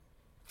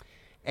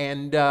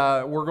And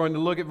we're going to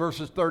look at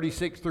verses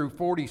 36 through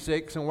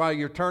 46. And while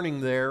you're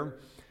turning there,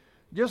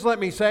 just let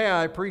me say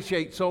I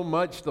appreciate so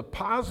much the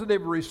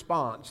positive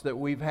response that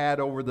we've had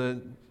over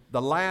the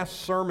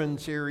last sermon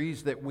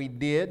series that we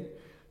did,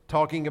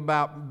 talking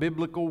about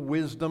biblical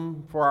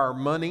wisdom for our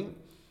money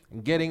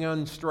and getting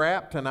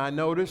unstrapped. And I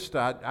noticed,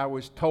 I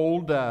was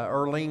told,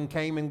 Erlene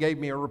came and gave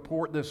me a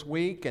report this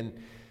week and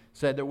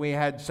said that we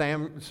had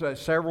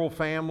several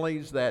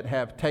families that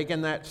have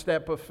taken that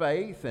step of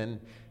faith and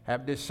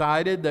have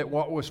decided that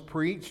what was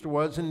preached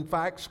was in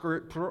fact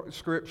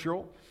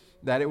scriptural,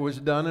 that it was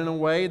done in a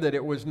way that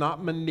it was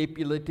not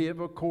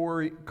manipulative or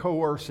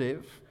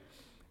coercive,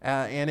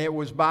 and it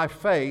was by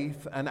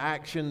faith an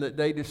action that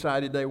they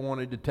decided they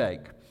wanted to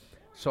take.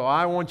 So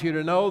I want you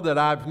to know that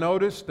I've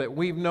noticed, that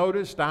we've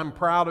noticed. I'm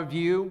proud of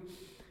you.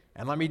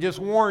 And let me just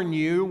warn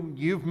you,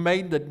 you've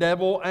made the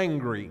devil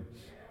angry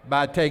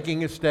by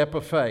taking a step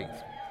of faith.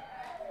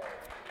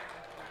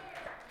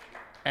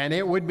 And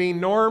it would be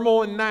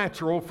normal and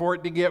natural for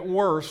it to get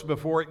worse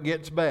before it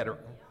gets better.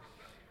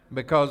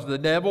 Because the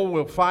devil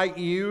will fight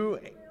you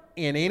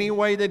in any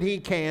way that he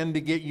can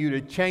to get you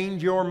to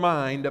change your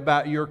mind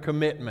about your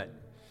commitment.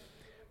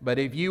 But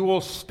if you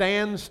will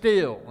stand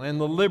still in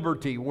the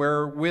liberty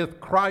wherewith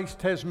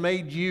Christ has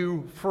made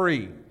you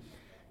free,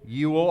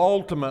 you will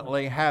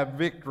ultimately have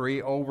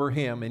victory over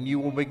him, and you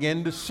will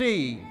begin to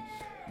see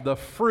the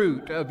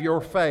fruit of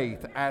your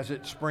faith as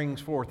it springs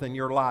forth in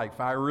your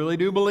life. I really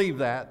do believe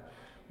that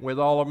with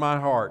all of my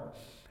heart.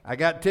 I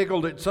got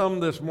tickled at some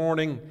this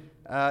morning.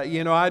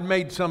 I'd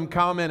made some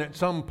comment at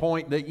some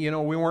point that,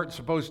 we weren't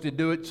supposed to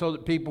do it so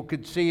that people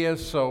could see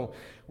us, so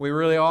we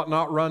really ought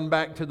not run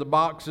back to the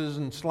boxes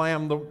and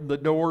slam the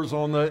doors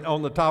on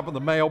the top of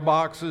the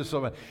mailboxes.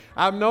 So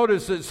I've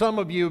noticed that some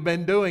of you have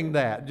been doing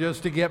that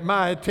just to get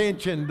my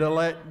attention, to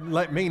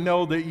let me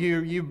know that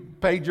you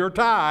paid your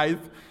tithe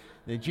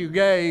that you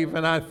gave.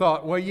 And I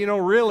thought, well,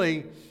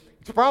 really,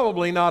 it's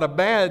probably not a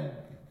bad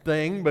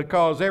thing,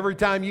 because every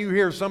time you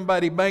hear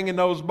somebody banging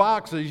those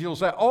boxes, you'll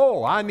say,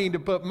 oh, I need to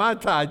put my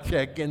tithe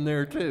check in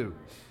there too.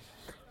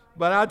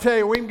 But I tell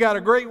you, we've got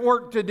a great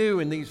work to do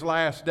in these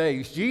last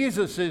days.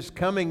 Jesus is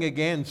coming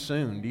again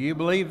soon. Do you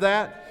believe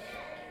that?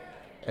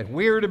 And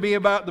we're to be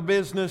about the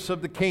business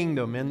of the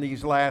kingdom in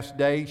these last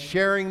days,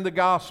 sharing the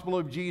gospel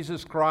of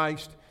Jesus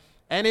Christ.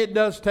 And it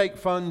does take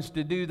funds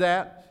to do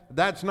that.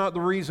 That's not the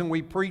reason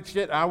we preached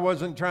it. I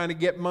wasn't trying to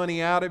get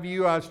money out of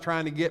you. I was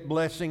trying to get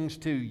blessings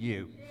to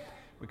you.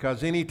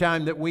 Because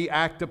anytime that we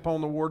act upon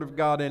the Word of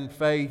God in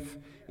faith,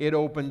 it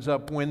opens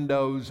up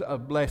windows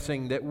of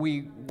blessing that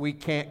we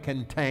can't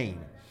contain.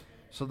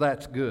 So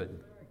that's good.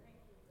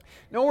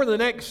 Now, over the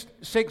next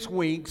 6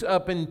 weeks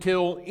up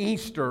until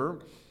Easter,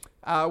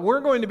 we're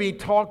going to be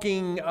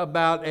talking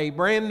about a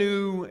brand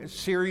new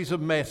series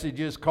of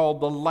messages called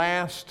The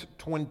Last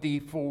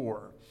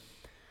 24.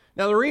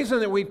 Now, the reason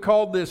that we've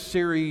called this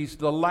series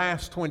The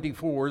Last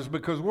 24 is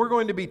because we're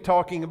going to be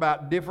talking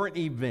about different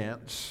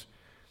events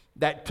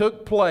that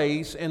took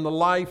place in the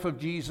life of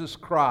Jesus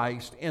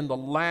Christ in the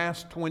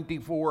last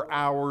 24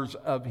 hours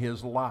of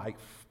his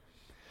life.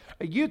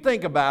 You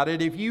think about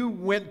it, if you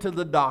went to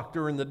the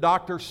doctor and the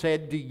doctor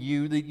said to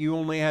you that you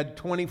only had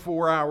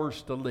 24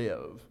 hours to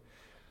live,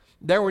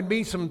 there would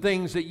be some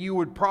things that you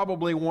would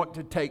probably want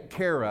to take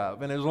care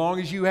of. And as long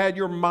as you had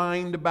your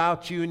mind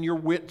about you and your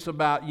wits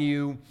about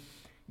you,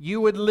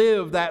 you would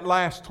live that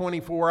last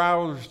 24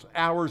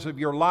 hours of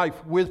your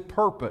life with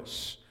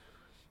purpose.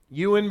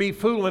 You wouldn't be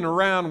fooling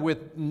around with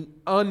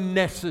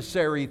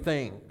unnecessary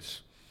things.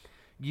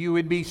 You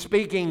would be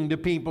speaking to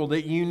people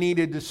that you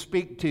needed to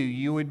speak to.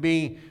 You would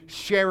be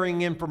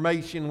sharing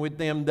information with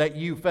them that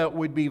you felt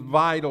would be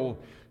vital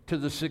to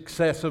the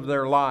success of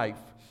their life.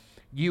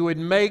 You would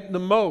make the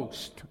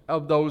most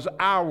of those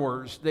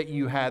hours that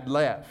you had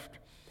left.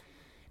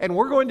 And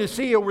we're going to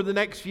see over the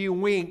next few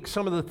weeks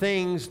some of the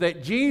things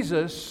that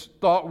Jesus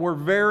thought were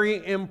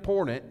very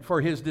important for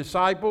his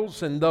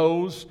disciples and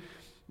those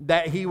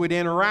that he would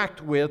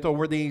interact with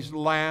over these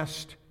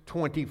last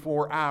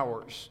 24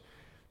 hours.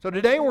 So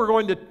today we're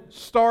going to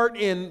start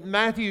in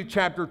Matthew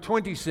chapter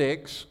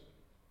 26,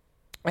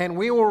 and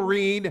we will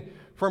read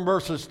from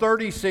verses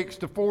 36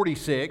 to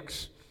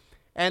 46.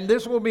 And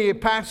this will be a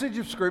passage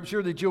of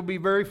Scripture that you'll be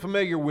very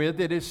familiar with.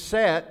 It is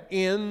set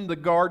in the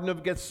Garden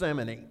of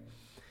Gethsemane.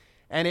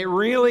 And it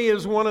really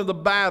is one of the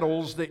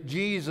battles that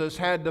Jesus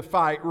had to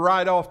fight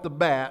right off the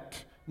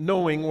bat,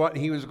 knowing what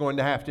he was going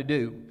to have to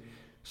do.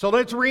 So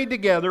let's read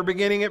together,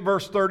 beginning at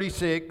verse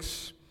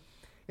 36.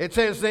 It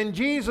says, Then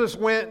Jesus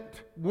went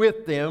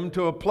with them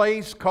to a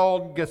place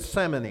called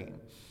Gethsemane.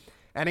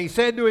 And he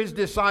said to his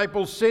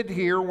disciples, Sit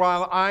here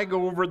while I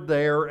go over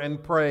there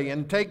and pray.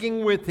 And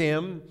taking with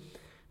him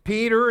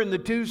Peter and the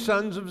 2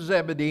 sons of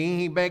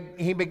Zebedee,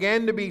 he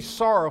began to be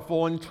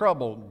sorrowful and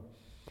troubled.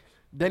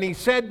 Then he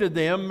said to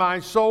them,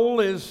 My soul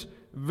is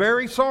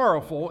very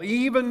sorrowful,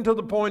 even to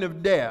the point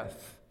of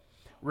death.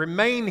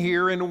 Remain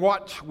here and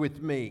watch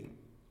with me.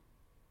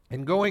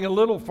 And going a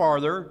little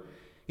farther,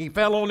 he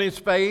fell on his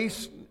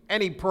face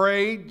and he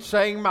prayed,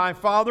 saying, My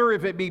Father,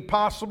 if it be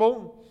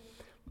possible,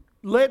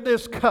 let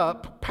this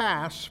cup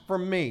pass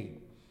from me.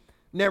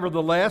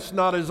 Nevertheless,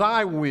 not as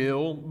I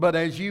will, but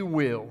as you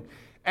will.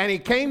 And he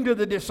came to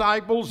the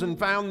disciples and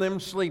found them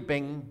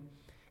sleeping.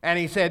 And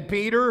he said,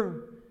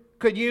 Peter,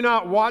 could you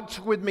not watch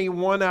with me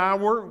 1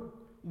 hour?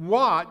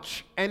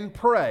 Watch and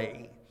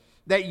pray,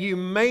 that you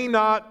may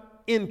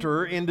not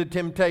enter into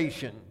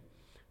temptation.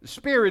 The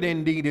spirit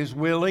indeed is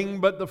willing,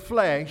 but the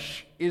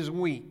flesh is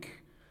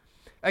weak.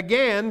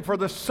 Again, for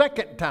the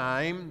second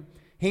time,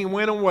 he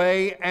went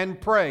away and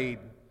prayed,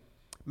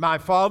 My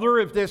Father,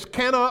 if this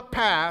cannot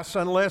pass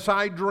unless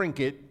I drink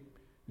it,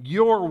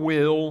 your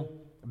will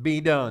be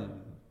done.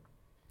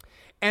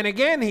 And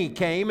again he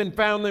came and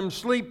found them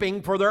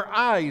sleeping, for their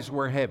eyes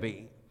were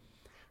heavy.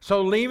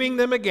 So leaving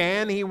them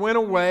again, he went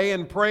away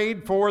and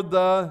prayed for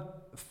the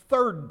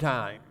third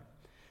time,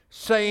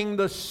 saying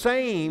the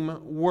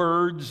same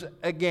words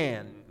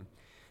again.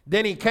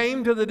 Then he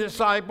came to the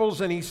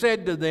disciples and he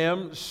said to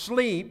them,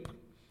 Sleep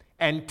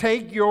and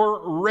take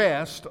your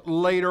rest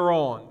later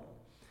on.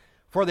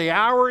 For the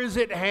hour is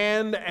at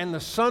hand, and the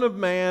Son of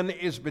Man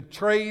is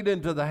betrayed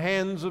into the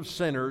hands of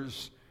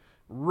sinners.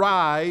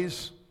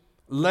 Rise,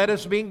 let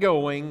us be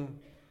going.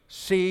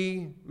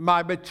 See,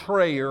 my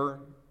betrayer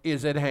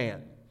is at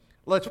hand.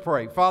 Let's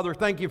pray. Father,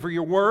 thank you for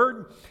your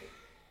word.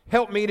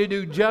 Help me to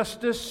do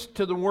justice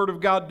to the word of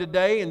God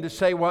today and to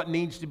say what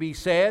needs to be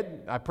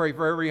said. I pray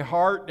for every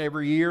heart,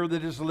 every ear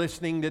that is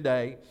listening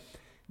today,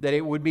 that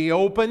it would be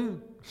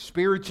open,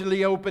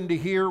 spiritually open to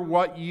hear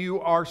what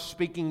you are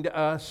speaking to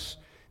us.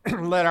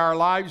 Let our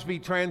lives be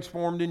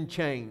transformed and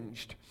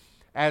changed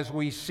as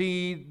we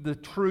see the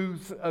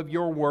truth of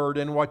your word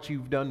and what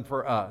you've done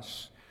for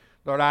us.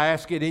 Lord, I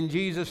ask it in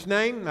Jesus'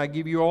 name. I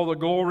give you all the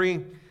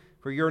glory,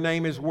 for your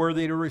name is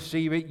worthy to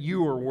receive it.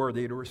 You are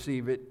worthy to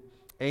receive it.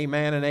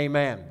 Amen and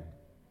amen.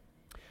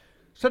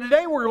 So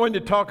today we're going to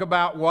talk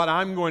about what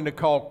I'm going to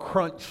call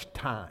crunch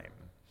time.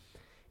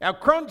 Now,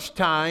 crunch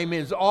time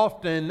is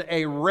often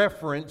a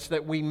reference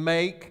that we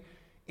make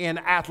in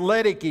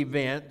athletic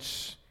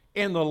events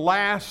in the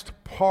last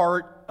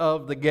part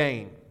of the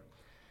game.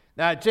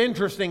 Now, it's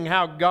interesting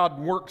how God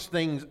works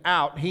things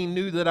out. He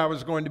knew that I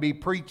was going to be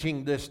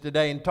preaching this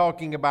today and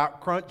talking about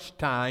crunch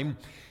time.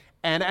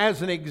 And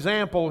as an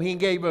example, He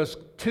gave us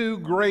two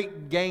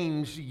great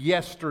games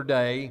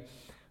yesterday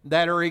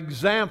that are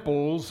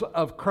examples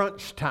of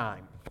crunch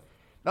time.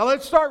 Now,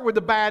 let's start with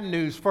the bad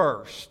news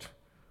first.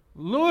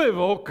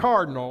 Louisville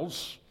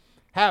Cardinals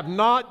have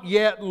not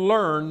yet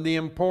learned the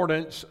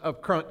importance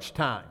of crunch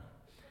time.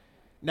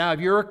 Now, if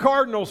you're a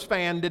Cardinals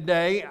fan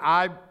today,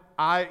 I've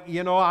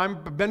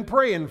been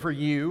praying for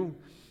you,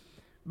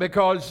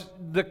 because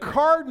the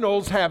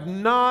Cardinals have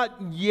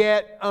not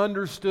yet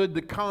understood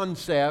the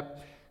concept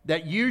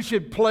that you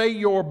should play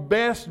your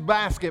best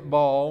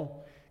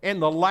basketball in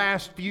the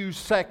last few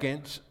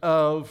seconds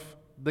of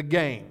the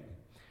game.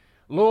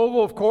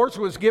 Louisville, of course,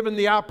 was given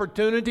the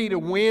opportunity to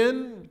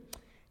win.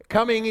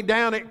 Coming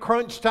down at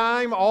crunch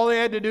time, all they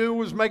had to do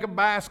was make a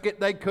basket.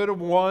 They could have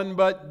won,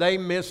 but they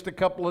missed a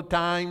couple of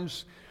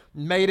times,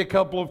 made a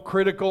couple of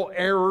critical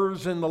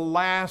errors in the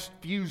last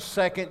few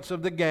seconds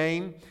of the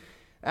game,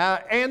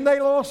 and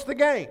they lost the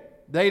game.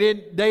 They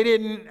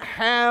didn't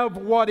have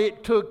what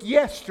it took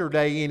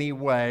yesterday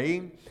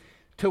anyway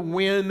to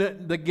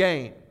win the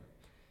game.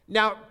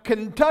 Now,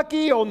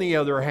 Kentucky, on the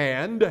other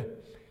hand,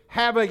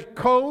 have a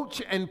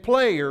coach and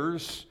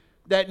players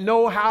that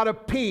know how to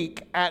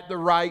peak at the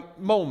right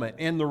moment,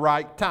 in the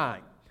right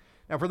time.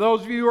 Now, for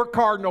those of you who are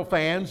Cardinal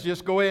fans,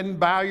 just go ahead and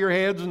bow your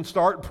heads and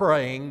start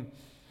praying.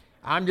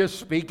 I'm just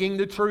speaking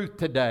the truth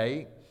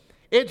today.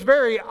 It's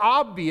very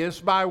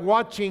obvious by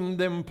watching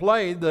them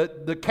play,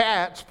 the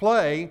Cats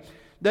play,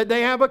 that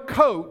they have a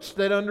coach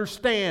that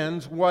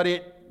understands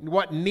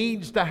what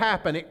needs to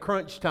happen at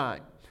crunch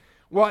time,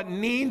 what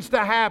needs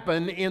to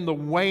happen in the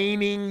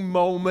waning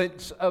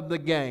moments of the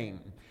game.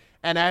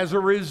 And as a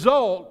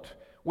result,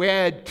 we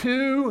had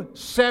two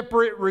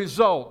separate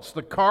results: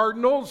 the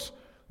Cardinals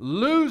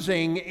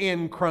losing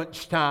in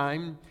crunch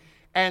time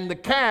and the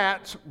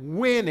Cats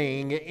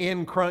winning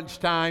in crunch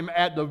time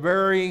at the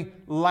very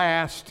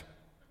last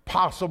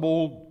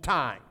possible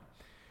time.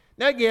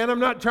 Now, again, I'm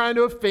not trying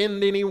to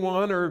offend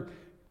anyone or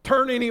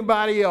turn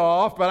anybody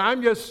off, but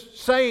I'm just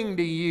saying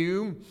to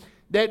you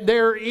that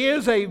there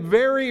is a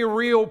very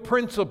real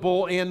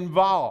principle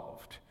involved.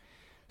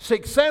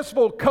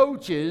 Successful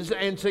coaches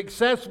and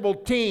successful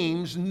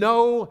teams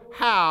know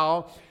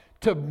how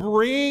to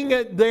bring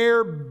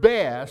their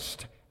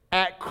best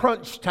at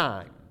crunch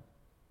time.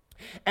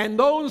 And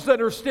those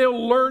that are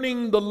still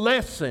learning the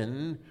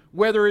lesson,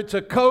 whether it's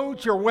a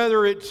coach or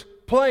whether it's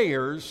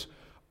players,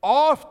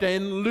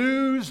 often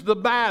lose the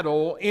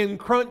battle in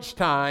crunch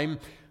time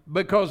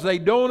because they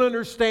don't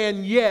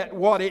understand yet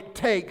what it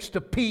takes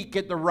to peak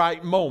at the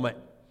right moment.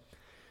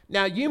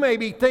 Now, you may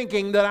be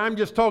thinking that I'm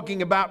just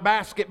talking about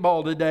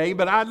basketball today,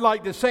 but I'd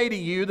like to say to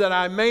you that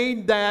I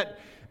made that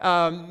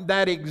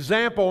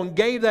example and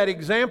gave that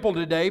example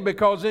today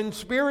because in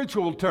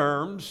spiritual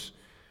terms,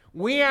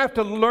 we have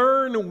to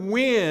learn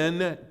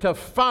when to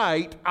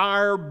fight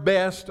our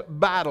best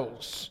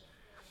battles.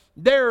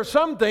 There are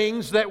some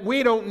things that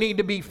we don't need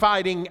to be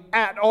fighting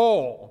at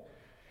all.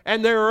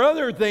 And there are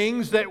other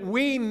things that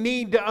we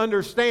need to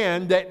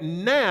understand that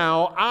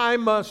now I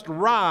must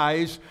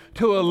rise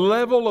to a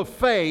level of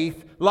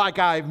faith like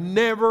I've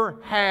never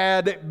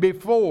had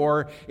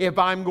before if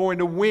I'm going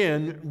to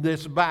win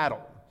this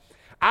battle.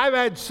 I've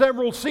had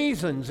several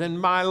seasons in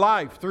my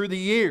life through the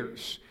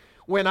years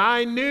when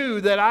I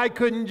knew that I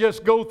couldn't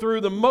just go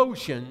through the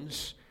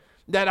motions,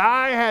 that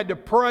I had to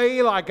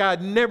pray like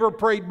I'd never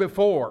prayed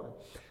before,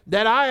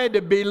 that I had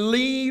to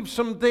believe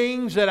some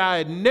things that I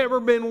had never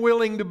been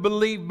willing to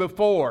believe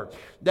before,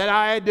 that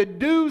I had to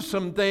do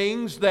some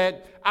things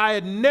that I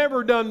had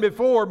never done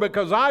before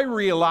because I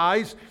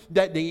realized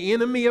that the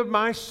enemy of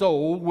my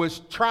soul was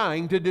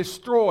trying to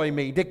destroy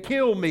me, to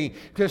kill me,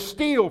 to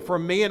steal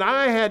from me. And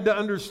I had to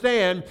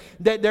understand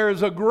that there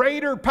is a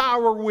greater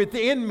power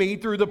within me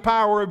through the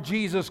power of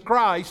Jesus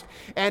Christ.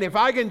 And if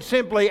I can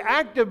simply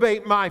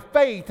activate my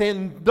faith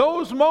in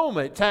those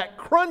moments at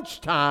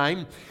crunch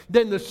time,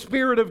 then the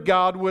Spirit of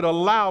God would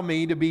allow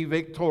me to be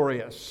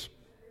victorious.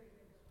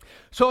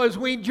 So as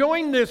we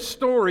join this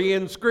story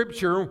in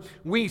Scripture,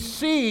 we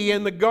see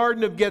in the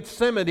Garden of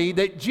Gethsemane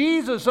that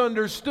Jesus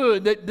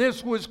understood that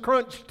this was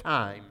crunch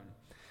time.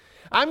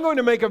 I'm going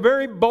to make a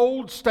very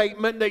bold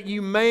statement that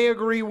you may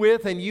agree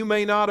with and you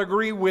may not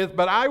agree with,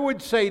 but I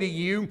would say to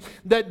you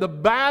that the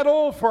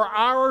battle for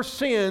our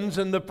sins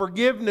and the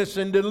forgiveness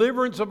and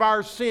deliverance of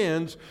our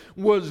sins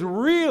was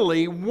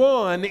really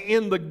won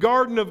in the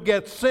Garden of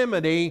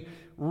Gethsemane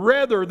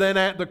rather than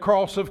at the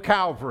cross of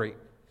Calvary.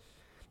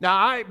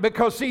 Now,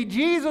 because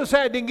Jesus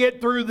had to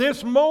get through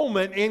this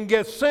moment in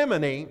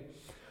Gethsemane,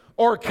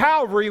 or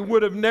Calvary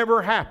would have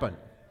never happened.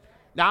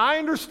 Now, I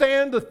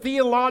understand the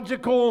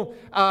theological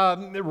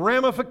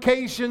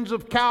ramifications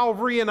of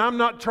Calvary, and I'm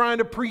not trying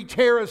to preach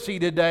heresy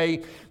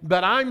today,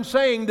 but I'm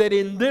saying that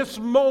in this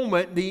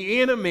moment,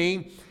 the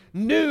enemy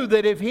knew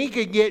that if he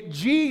could get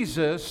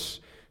Jesus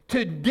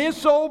to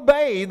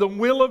disobey the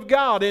will of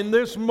God in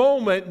this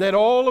moment, that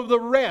all of the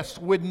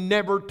rest would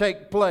never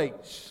take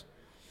place.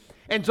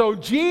 And so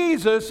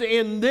Jesus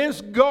in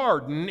this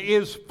garden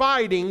is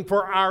fighting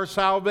for our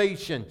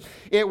salvation.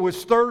 It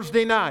was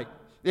Thursday night.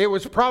 It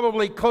was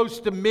probably close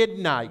to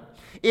midnight.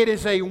 It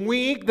is a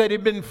week that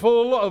had been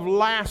full of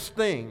last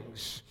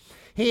things.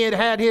 He had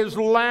had his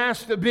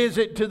last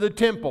visit to the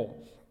temple.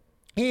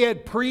 He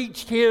had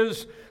preached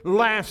his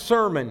last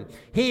sermon.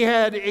 He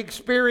had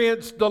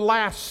experienced the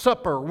Last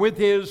Supper with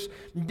his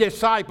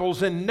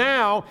disciples, and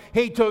now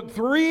he took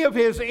 3 of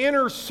his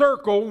inner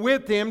circle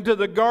with him to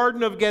the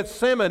Garden of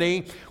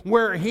Gethsemane,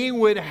 where he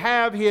would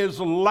have his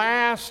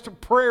last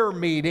prayer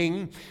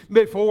meeting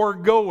before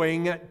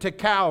going to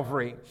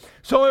Calvary.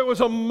 So it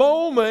was a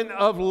moment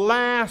of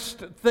last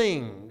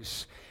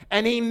things,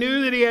 and he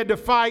knew that he had to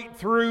fight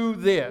through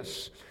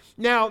this.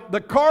 Now, the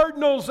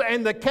Cardinals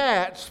and the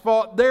Cats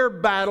fought their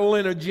battle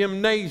in a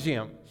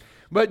gymnasium.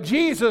 But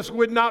Jesus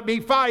would not be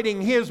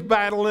fighting his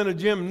battle in a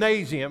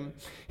gymnasium.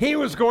 He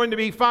was going to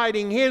be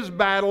fighting his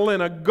battle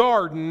in a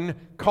garden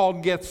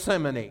called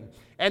Gethsemane.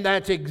 And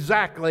that's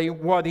exactly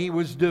what he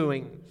was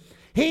doing.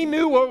 He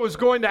knew what was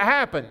going to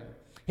happen.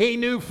 He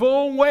knew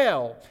full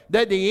well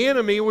that the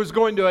enemy was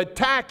going to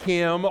attack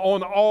him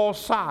on all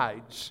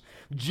sides.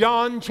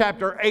 John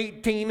chapter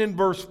 18 and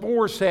verse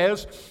 4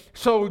 says,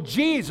 "So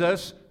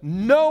Jesus,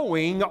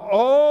 knowing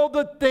all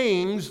the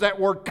things that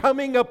were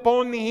coming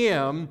upon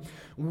him,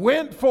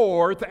 went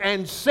forth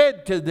and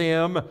said to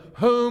them,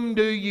 'Whom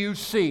do you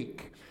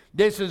seek?'"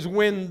 This is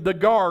when the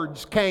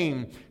guards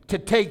came to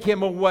take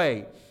him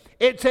away.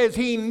 It says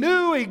he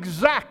knew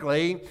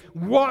exactly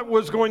what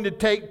was going to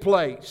take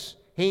place.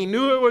 He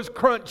knew it was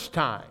crunch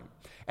time,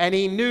 and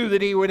he knew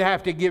that he would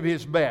have to give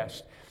his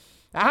best.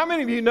 Now, how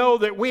many of you know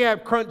that we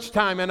have crunch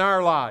time in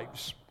our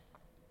lives?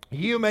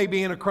 You may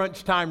be in a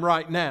crunch time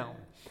right now.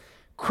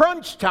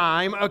 Crunch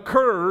time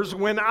occurs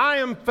when I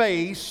am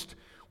faced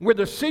with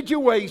a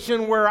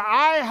situation where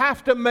I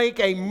have to make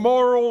a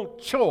moral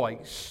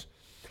choice.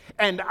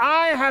 And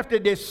I have to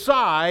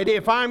decide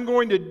if I'm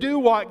going to do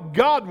what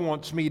God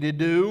wants me to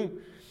do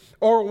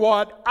or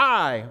what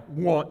I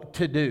want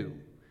to do.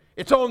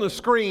 It's on the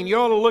screen. You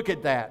ought to look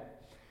at that.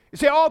 You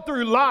see, all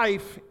through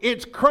life,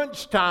 it's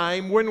crunch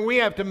time when we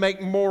have to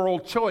make moral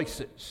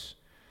choices.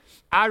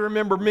 I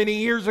remember many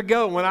years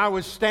ago when I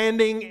was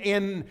standing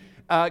in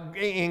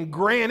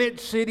Granite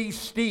City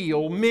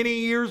Steel many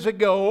years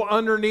ago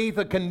underneath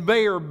a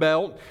conveyor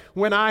belt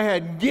when I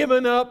had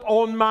given up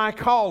on my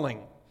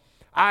calling.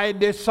 I had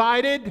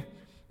decided,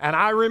 and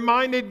I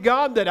reminded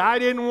God that I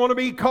didn't want to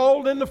be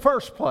called in the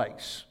first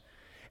place,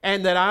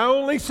 and that I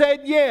only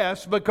said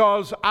yes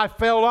because I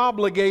felt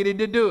obligated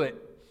to do it.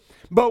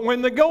 But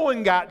when the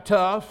going got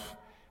tough,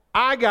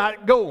 I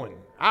got going.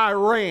 I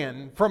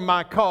ran from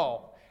my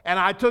call, and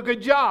I took a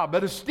job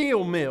at a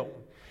steel mill.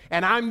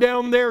 And I'm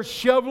down there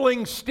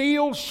shoveling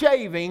steel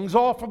shavings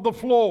off of the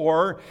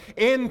floor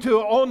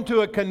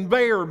onto a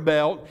conveyor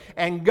belt.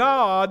 And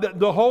God,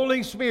 the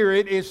Holy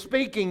Spirit, is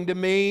speaking to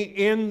me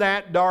in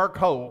that dark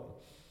hole.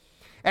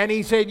 And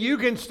he said, you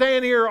can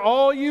stand here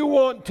all you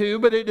want to,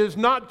 but it does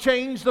not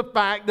change the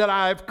fact that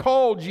I have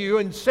called you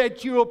and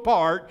set you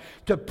apart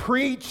to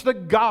preach the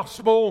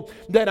gospel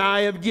that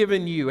I have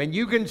given you. And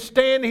you can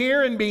stand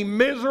here and be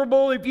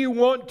miserable if you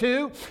want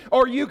to,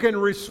 or you can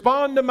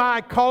respond to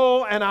my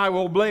call and I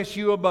will bless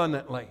you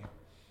abundantly.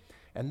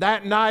 And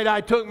that night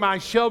I took my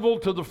shovel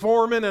to the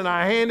foreman and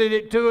I handed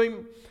it to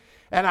him.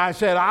 And I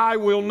said, I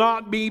will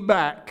not be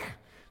back,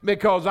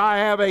 because I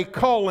have a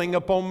calling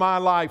upon my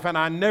life, and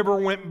I never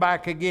went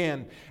back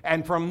again.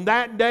 And from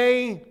that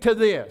day to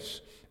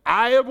this,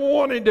 I have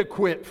wanted to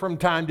quit from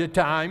time to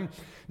time.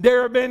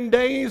 There have been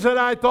days that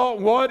I thought,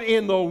 what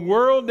in the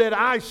world did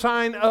I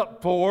sign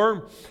up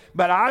for?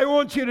 But I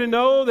want you to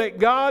know that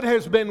God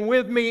has been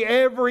with me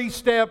every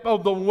step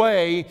of the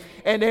way,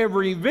 and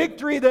every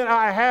victory that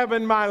I have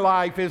in my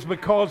life is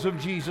because of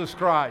Jesus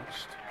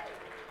Christ.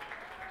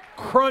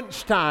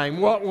 Crunch time,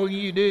 what will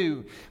you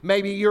do?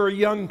 Maybe you're a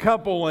young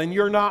couple and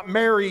you're not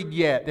married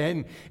yet,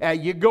 and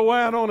you go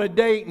out on a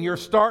date and you're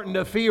starting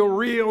to feel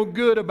real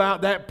good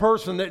about that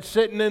person that's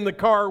sitting in the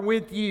car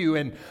with you,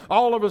 and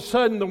all of a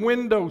sudden the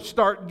windows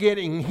start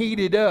getting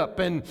heated up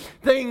and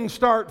things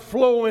start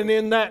flowing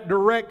in that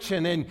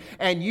direction,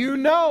 and you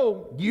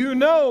know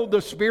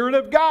the Spirit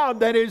of God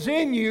that is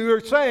in you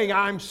are saying,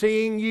 I'm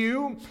seeing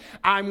you,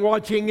 I'm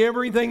watching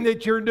everything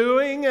that you're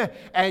doing,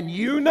 and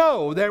you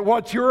know that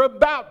what you're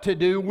about to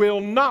do will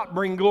not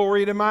bring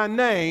glory to my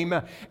name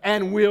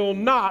and will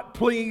not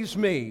please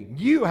me.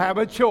 You have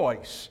a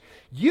choice.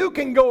 You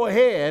can go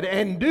ahead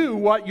and do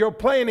what you're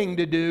planning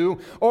to do,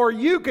 or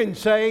you can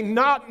say,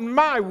 not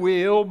my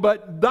will,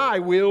 but thy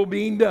will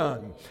be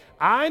done.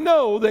 I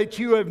know that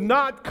you have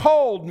not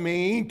called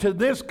me to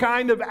this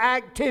kind of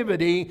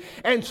activity,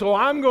 and so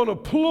I'm going to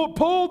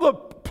pull the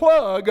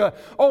plug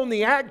on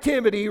the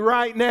activity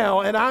right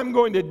now, and I'm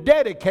going to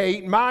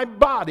dedicate my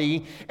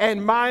body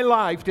and my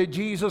life to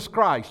Jesus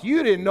Christ.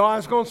 You didn't know I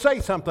was going to say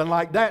something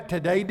like that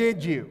today,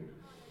 did you?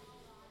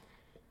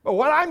 But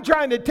what I'm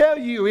trying to tell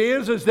you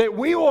is that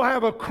we will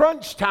have a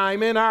crunch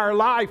time in our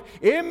life.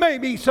 It may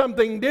be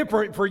something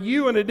different for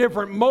you in a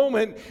different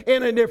moment,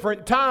 in a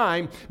different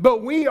time,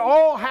 but we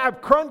all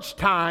have crunch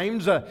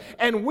times,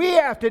 and we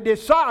have to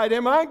decide,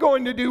 am I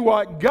going to do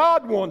what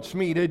God wants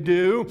me to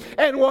do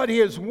and what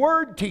His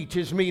Word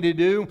teaches me to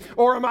do,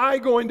 or am I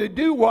going to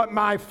do what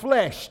my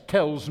flesh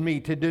tells me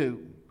to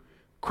do?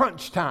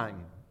 Crunch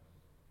time.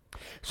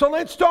 So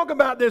let's talk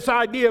about this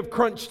idea of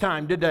crunch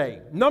time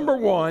today. Number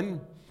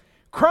one,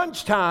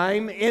 crunch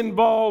time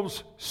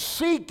involves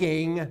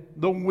seeking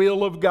the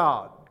will of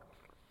God.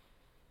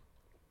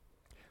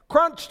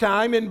 Crunch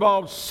time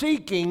involves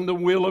seeking the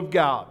will of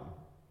God.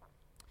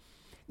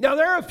 Now,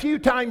 there are a few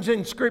times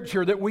in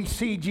Scripture that we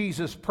see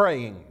Jesus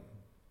praying,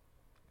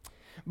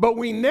 but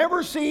we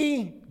never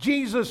see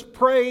Jesus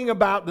praying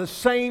about the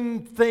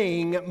same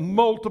thing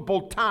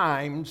multiple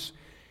times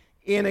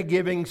in a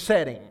given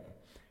setting.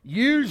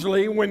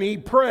 Usually, when He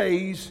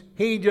prays,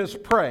 He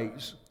just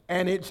prays,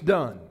 and it's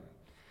done.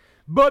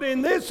 But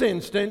in this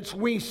instance,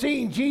 we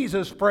see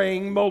Jesus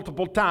praying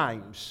multiple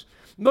times.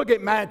 Look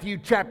at Matthew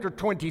chapter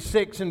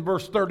 26 and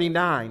verse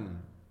 39.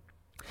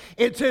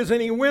 It says,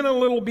 and He went a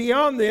little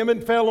beyond them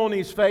and fell on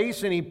His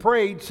face, and He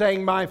prayed,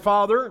 saying, my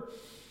Father,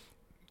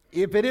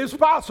 if it is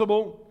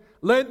possible,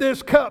 let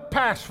this cup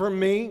pass from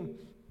me,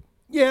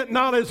 yet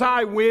not as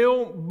I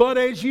will, but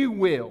as you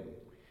will.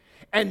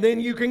 And then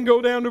you can go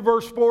down to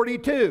verse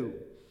 42.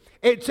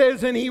 It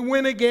says, and He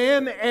went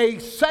again a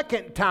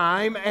second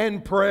time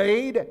and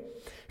prayed,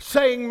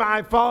 saying,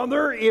 my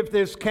Father, if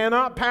this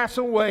cannot pass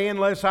away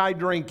unless I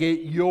drink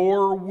it,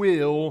 your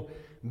will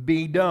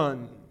be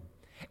done.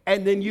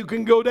 And then you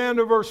can go down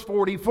to verse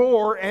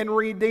 44 and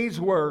read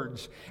these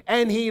words.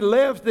 And He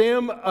left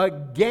them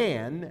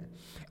again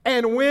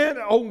and went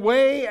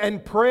away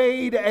and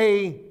prayed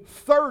a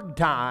third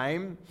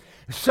time,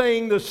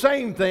 saying the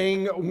same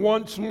thing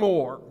once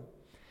more.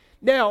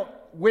 Now,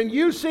 when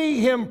you see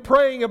Him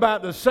praying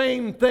about the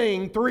same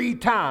thing 3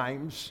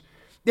 times,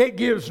 it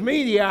gives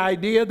me the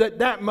idea that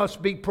that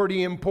must be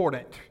pretty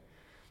important.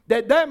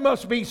 That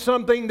must be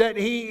something that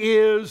He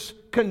is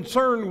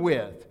concerned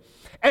with.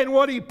 And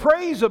what He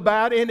prays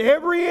about in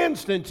every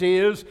instance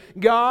is,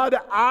 God,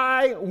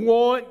 I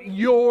want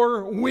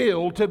your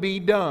will to be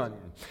done.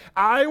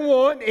 I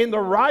want in the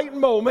right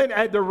moment,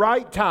 at the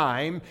right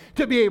time,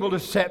 to be able to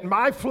set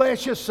my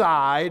flesh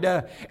aside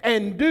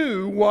and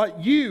do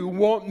what you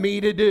want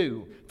me to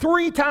do.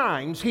 3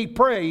 times He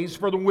prays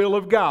for the will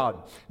of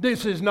God.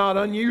 This is not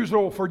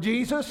unusual for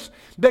Jesus,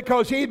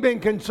 because He'd been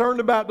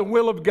concerned about the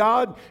will of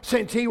God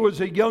since He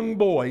was a young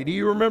boy. Do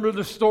you remember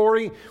the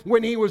story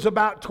when He was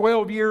about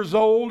 12 years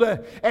old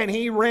and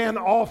He ran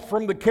off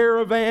from the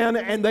caravan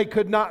and they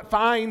could not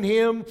find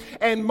Him,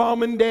 and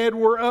Mom and Dad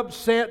were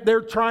upset. They're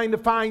trying to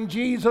find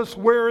Jesus.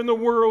 Where in the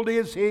world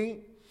is He?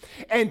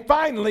 And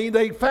finally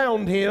they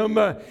found Him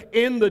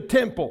in the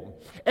temple.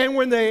 And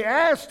when they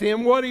asked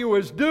Him what He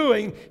was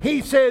doing,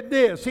 He said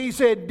this. He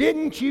said,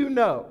 didn't you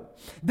know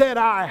that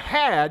I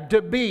had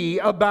to be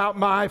about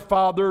my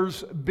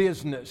Father's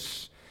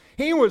business?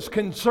 He was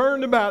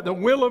concerned about the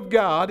will of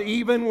God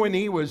even when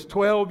he was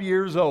 12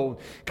 years old.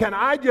 Can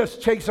I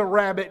just chase a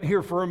rabbit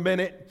here for a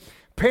minute?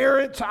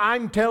 Parents,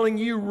 I'm telling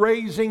you,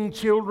 raising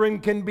children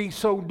can be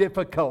so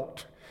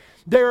difficult.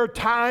 There are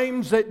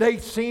times that they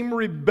seem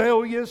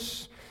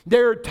rebellious.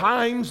 There are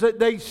times that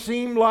they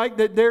seem like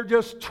that they're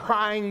just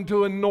trying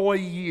to annoy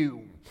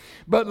you.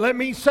 But let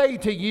me say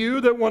to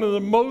you that one of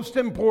the most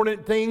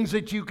important things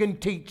that you can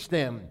teach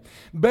them,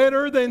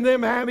 better than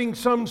them having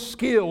some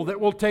skill that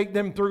will take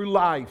them through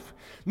life,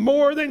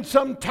 more than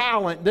some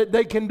talent that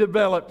they can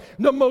develop,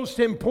 the most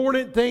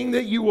important thing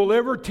that you will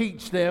ever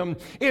teach them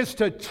is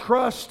to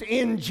trust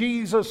in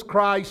Jesus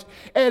Christ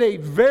at a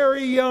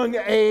very young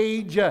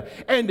age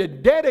and to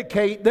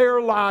dedicate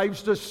their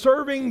lives to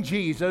serving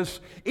Jesus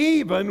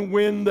even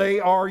when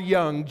they are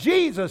young.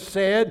 Jesus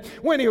said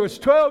when he was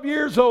 12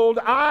 years old,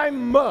 I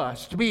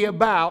must be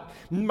about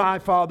my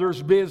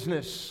Father's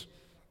business.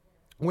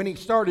 When he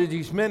started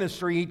his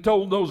ministry, he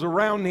told those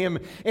around him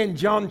in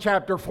John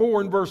chapter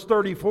 4 and verse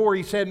 34,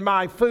 he said,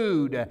 my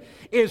food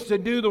is to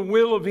do the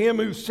will of him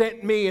who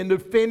sent me and to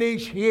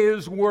finish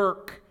his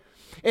work.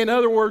 In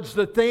other words,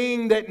 the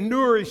thing that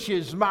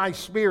nourishes my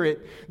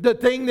spirit, the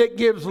thing that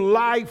gives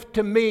life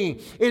to me,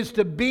 is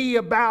to be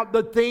about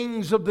the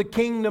things of the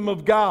kingdom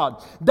of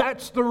God.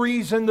 That's the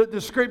reason that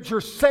the Scripture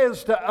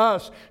says to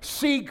us,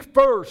 seek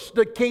first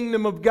the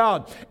kingdom of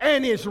God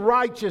and his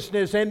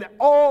righteousness, and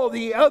all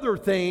the other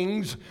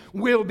things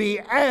will be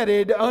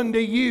added unto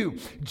you.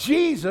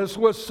 Jesus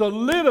was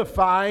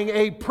solidifying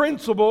a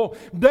principle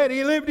that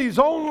he lived his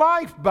own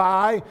life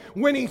by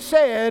when he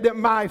said,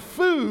 my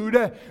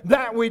food,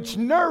 that which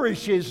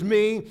nourishes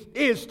me,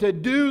 is to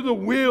do the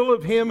will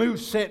of him who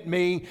sent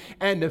me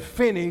and to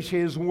finish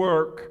his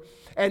work.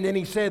 And then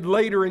he said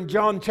later in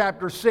John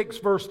chapter 6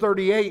 verse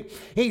 38,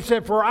 he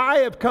said, for I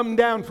have come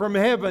down from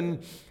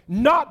heaven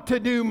not to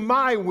do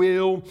my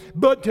will,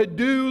 but to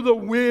do the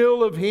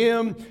will of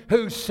him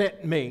who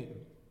sent me.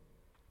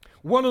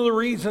 One of the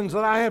reasons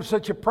that I have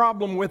such a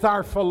problem with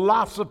our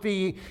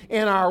philosophy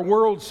in our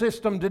world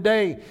system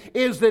today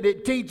is that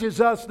it teaches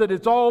us that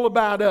it's all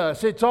about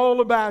us. It's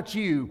all about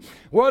you.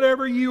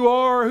 Whatever you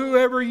are,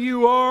 whoever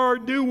you are,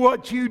 do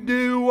what you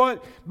do.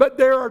 But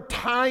there are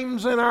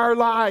times in our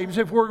lives,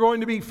 if we're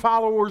going to be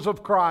followers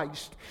of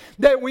Christ,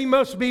 that we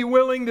must be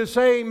willing to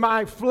say,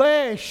 my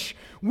flesh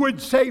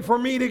would say for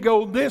me to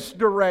go this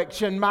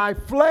direction. My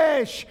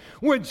flesh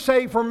would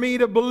say for me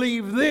to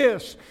believe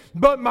this.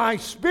 But my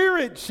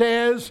spirit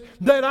says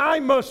that I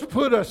must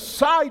put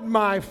aside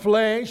my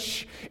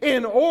flesh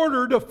in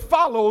order to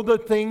follow the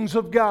things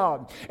of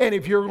God. And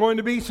if you're going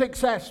to be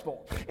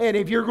successful, and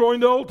if you're going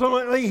to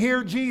ultimately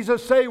hear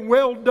Jesus say,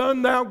 well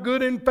done, thou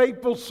good and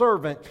faithful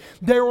servant,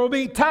 there will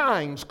be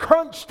times,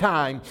 crunch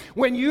time,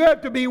 when you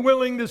have to be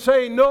willing to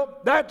say,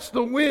 nope, that's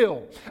the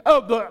will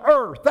of the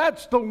earth.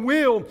 That's the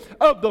will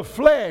of the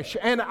flesh.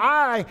 And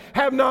I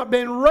have not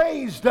been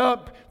raised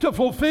up to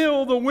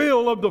fulfill the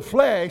will of the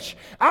flesh.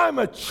 I'm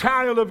a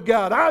child of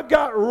God. I've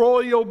got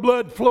royal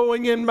blood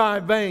flowing in my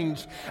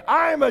veins.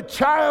 I'm a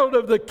child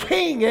of the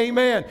King,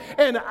 amen.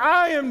 And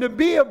I am to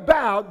be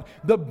about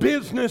the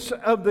business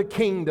of the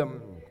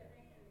kingdom.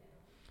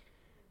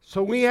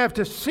 So we have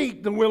to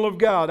seek the will of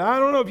God. I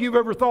don't know if you've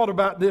ever thought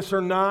about this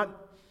or not,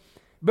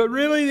 but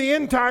really the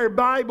entire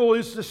Bible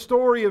is the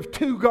story of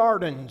two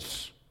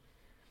gardens.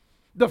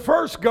 The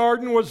first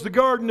garden was the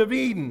Garden of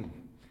Eden,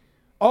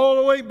 all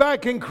the way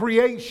back in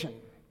creation.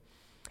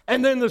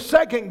 And then the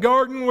second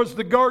garden was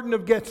the Garden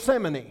of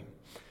Gethsemane.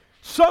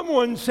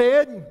 Someone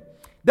said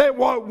that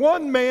what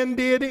one man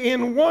did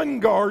in one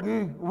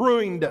garden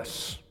ruined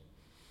us.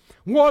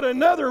 What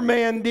another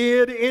man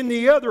did in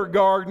the other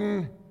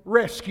garden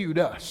rescued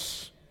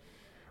us.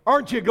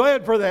 Aren't you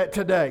glad for that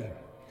today?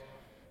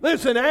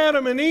 Listen,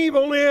 Adam and Eve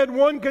only had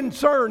one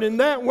concern,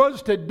 and that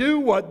was to do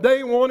what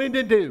they wanted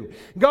to do.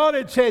 God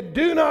had said,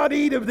 do not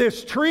eat of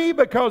this tree,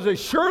 because as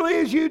surely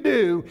as you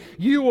do,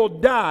 you will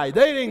die.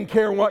 They didn't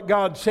care what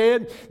God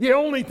said. The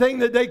only thing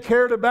that they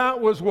cared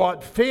about was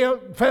what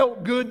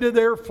felt good to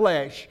their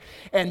flesh.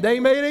 And they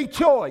made a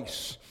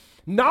choice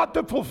not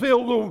to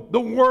fulfill the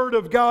word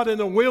of God and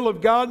the will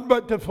of God,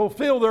 but to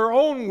fulfill their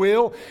own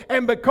will.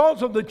 And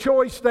because of the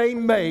choice they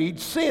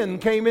made, sin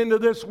came into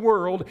this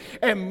world.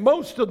 And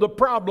most of the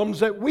problems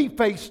that we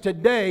face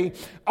today,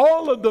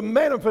 all of the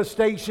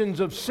manifestations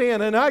of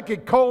sin, and I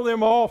could call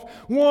them off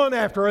one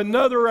after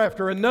another,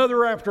 after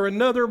another, after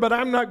another, but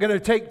I'm not going to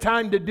take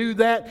time to do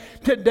that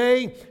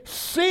today.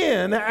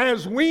 Sin,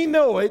 as we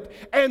know it,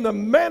 and the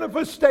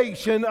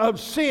manifestation of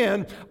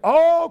sin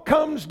all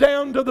comes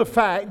down to the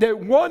fact that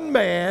one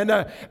man,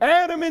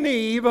 Adam and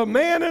Eve, a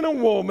man and a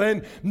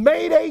woman,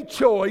 made a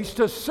choice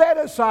to set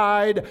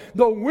aside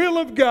the will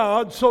of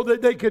God so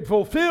that they could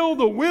fulfill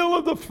the will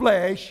of the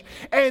flesh,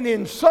 and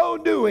in so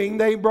doing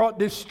they brought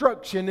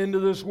destruction into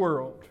this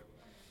world.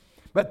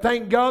 But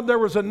thank God there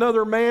was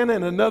another man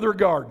and another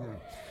garden.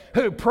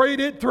 who prayed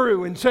it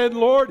through and said,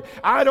 Lord,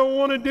 I don't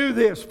want to do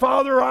this.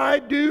 Father, I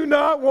do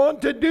not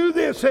want to do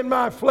this in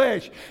my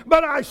flesh.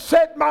 But I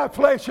set my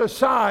flesh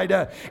aside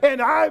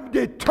and I've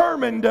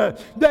determined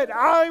that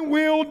I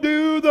will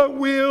do the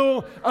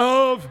will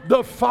of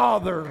the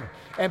Father.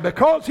 And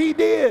because He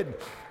did,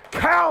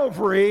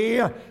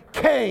 Calvary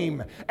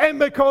came. And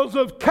because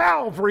of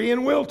Calvary,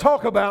 and we'll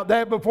talk about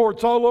that before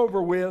it's all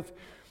over with,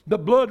 the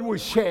blood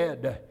was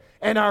shed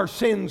and our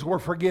sins were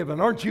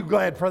forgiven. Aren't you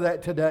glad for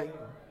that today?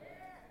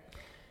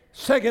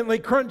 Secondly,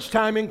 crunch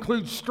time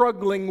includes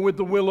struggling with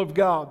the will of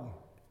God.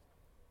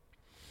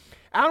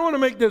 I want to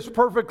make this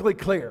perfectly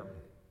clear.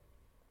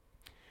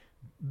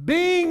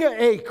 Being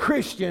a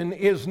Christian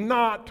is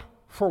not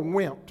for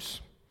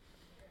wimps.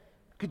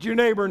 Look at your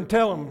neighbor and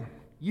tell him,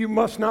 you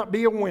must not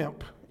be a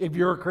wimp if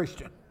you're a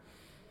Christian.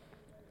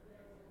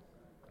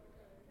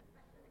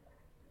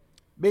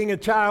 Being a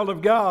child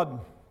of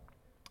God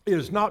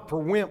is not for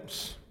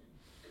wimps.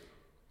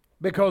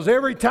 Because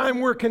every time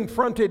we're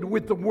confronted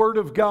with the Word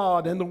of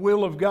God and the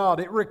will of God,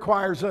 it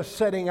requires us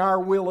setting our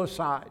will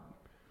aside.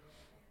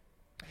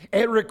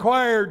 It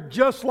required,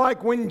 just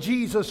like when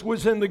Jesus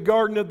was in the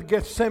Garden of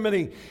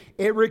Gethsemane,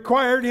 it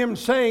required Him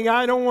saying,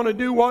 I don't want to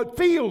do what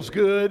feels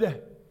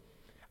good.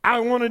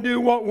 I want to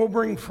do what will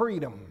bring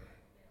freedom.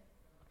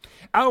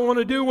 I want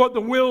to do what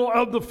the will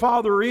of the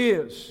Father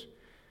is.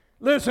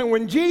 Listen,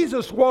 when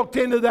Jesus walked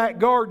into that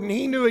garden,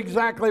 He knew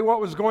exactly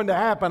what was going to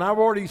happen. I've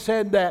already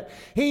said that.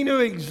 He knew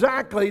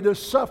exactly the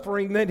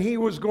suffering that He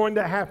was going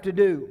to have to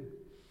do.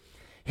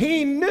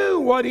 He knew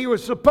what He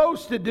was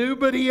supposed to do,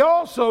 but He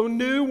also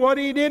knew what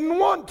He didn't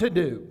want to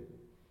do.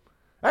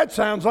 That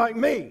sounds like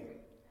me.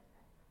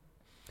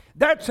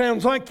 That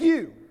sounds like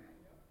you.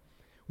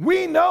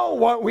 We know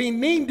what we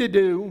need to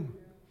do,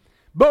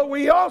 but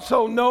we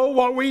also know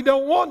what we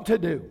don't want to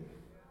do.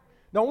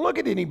 Don't look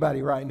at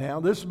anybody right now.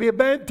 This would be a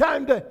bad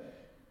time to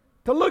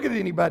look at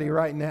anybody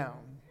right now.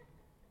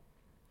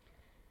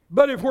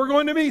 But if we're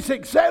going to be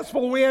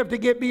successful, we have to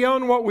get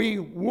beyond what we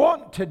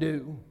want to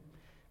do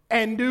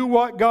and do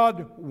what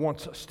God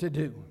wants us to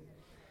do.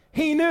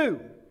 He knew.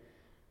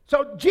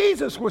 So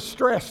Jesus was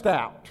stressed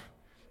out.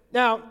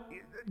 Now,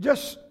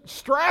 just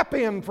strap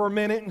in for a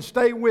minute and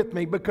stay with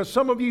me, because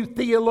some of you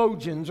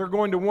theologians are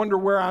going to wonder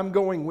where I'm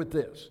going with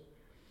this.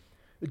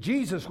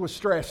 Jesus was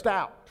stressed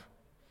out.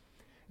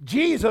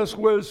 Jesus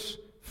was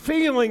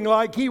feeling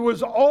like He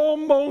was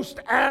almost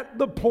at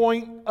the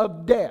point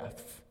of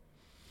death.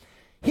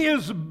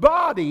 His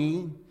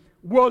body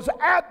was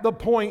at the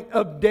point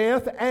of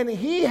death, and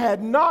He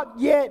had not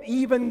yet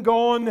even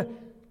gone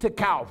to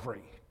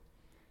Calvary.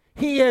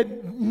 He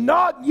had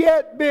not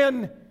yet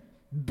been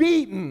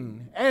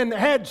beaten and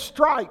had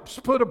stripes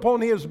put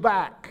upon His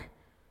back.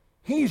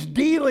 He's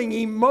dealing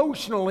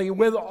emotionally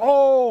with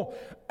all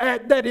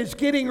that is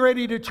getting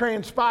ready to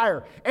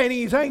transpire, and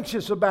He's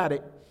anxious about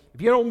it.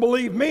 If you don't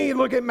believe me,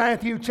 look at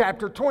Matthew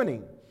chapter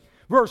 20.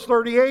 Verse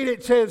 38,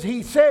 it says,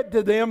 He said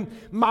to them,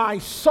 my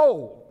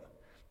soul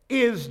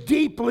is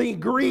deeply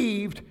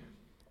grieved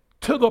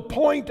to the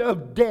point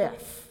of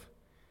death.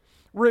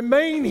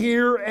 Remain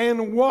here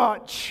and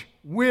watch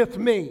with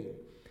me.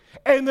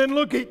 And then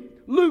look at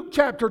Luke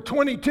chapter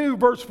 22,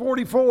 verse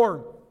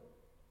 44.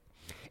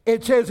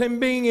 It says, and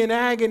being in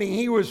agony,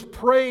 He was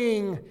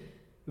praying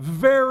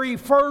very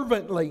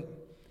fervently.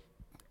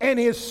 And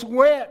His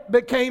sweat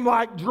became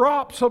like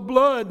drops of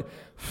blood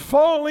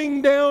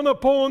falling down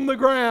upon the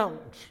ground.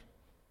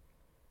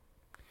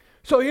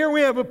 So here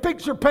we have a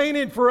picture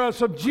painted for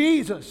us of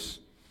Jesus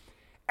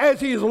as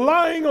He's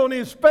lying on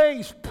His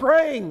face,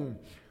 praying,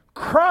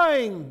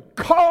 crying,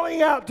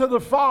 calling out to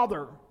the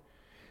Father.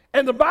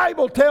 And the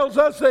Bible tells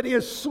us that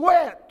His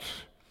sweat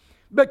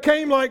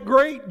became like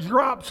great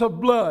drops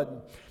of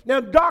blood. Now,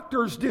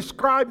 doctors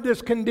describe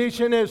this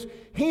condition as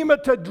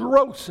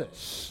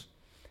hematidrosis.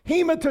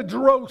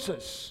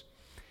 Hematidrosis.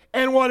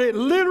 And what it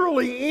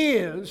literally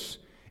is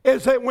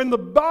that when the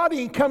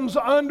body comes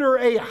under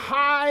a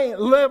high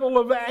level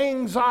of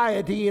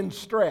anxiety and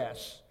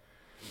stress,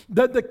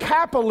 that the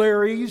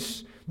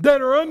capillaries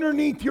that are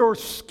underneath your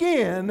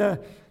skin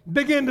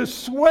begin to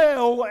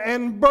swell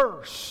and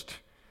burst,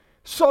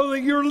 so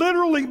that you're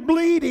literally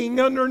bleeding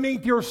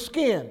underneath your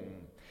skin.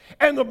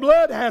 And the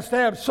blood has to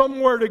have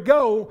somewhere to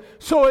go,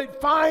 so it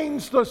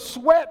finds the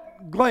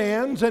sweat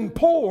glands and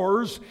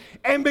pores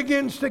and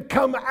begins to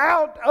come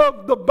out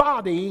of the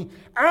body,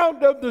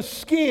 out of the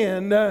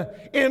skin,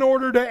 in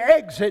order to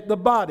exit the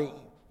body.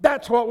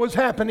 That's what was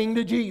happening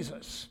to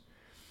Jesus.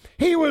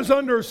 He was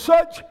under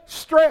such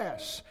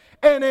stress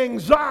and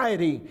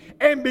anxiety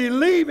and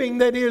believing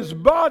that His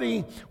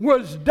body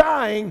was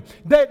dying,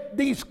 that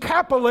these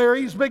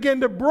capillaries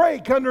began to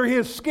break under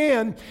His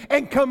skin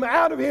and come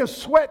out of His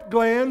sweat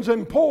glands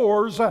and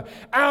pores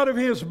out of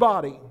His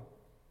body.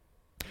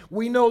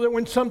 We know that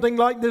when something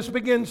like this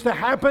begins to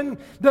happen,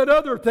 that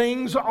other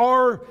things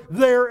are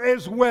there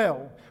as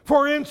well.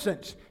 For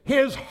instance,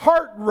 His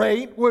heart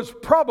rate was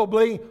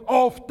probably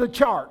off the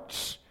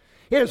charts.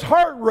 His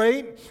heart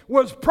rate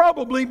was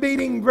probably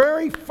beating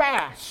very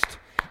fast.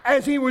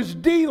 as he was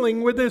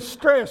dealing with this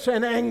stress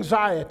and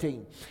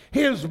anxiety.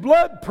 His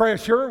blood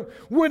pressure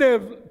would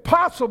have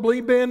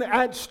possibly been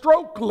at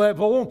stroke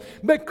level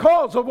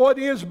because of what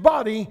his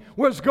body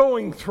was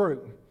going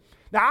through.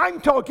 Now,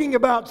 I'm talking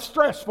about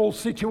stressful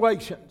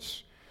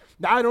situations.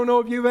 Now, I don't know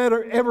if you've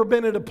ever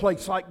been at a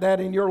place like that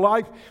in your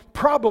life.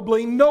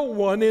 Probably no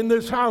one in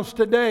this house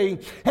today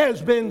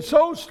has been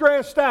so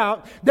stressed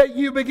out that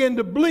you begin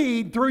to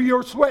bleed through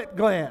your sweat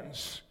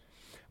glands.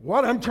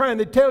 What I'm trying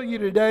to tell you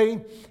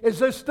today is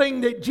this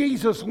thing that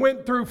Jesus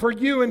went through for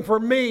you and for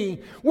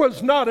me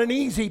was not an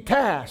easy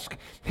task.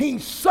 He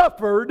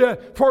suffered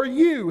for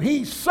you.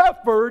 He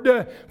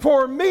suffered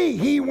for me.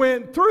 He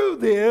went through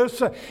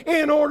this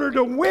in order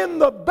to win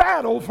the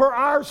battle for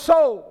our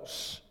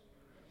souls.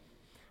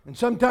 And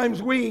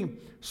sometimes we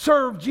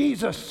serve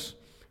Jesus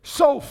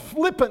so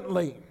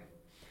flippantly,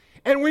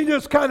 and we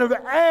just kind of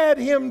add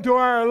him to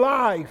our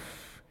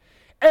life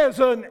as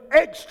an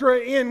extra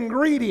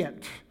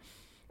ingredient.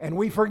 And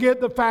we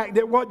forget the fact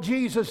that what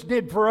Jesus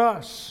did for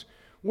us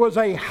was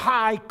a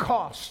high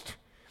cost.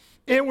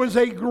 It was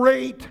a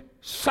great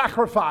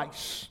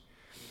sacrifice.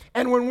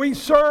 And when we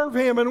serve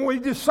him and we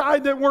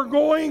decide that we're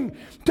going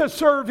to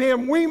serve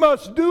him, we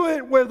must do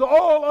it with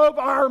all of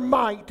our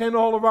might and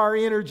all of our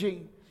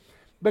energy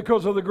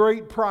because of the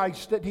great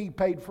price that he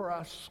paid for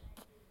us.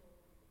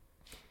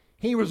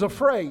 He was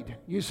afraid.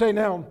 You say,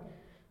 now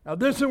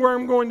this is where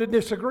I'm going to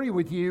disagree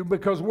with you,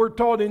 because we're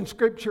taught in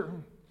Scripture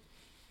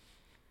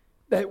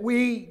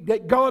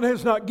that God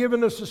has not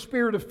given us a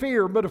spirit of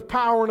fear, but of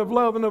power and of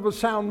love and of a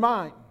sound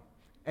mind.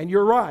 And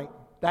you're right,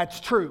 that's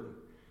true.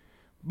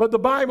 But the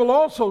Bible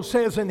also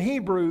says in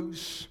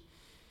Hebrews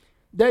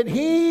that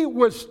he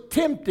was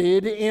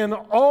tempted in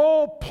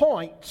all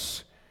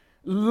points,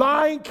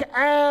 like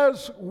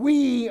as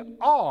we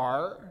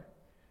are,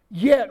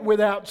 yet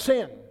without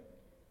sin.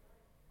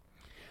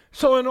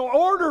 So in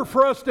order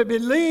for us to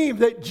believe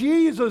that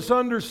Jesus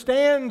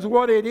understands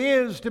what it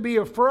is to be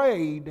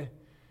afraid,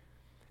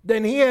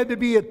 then he had to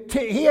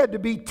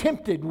be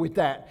tempted with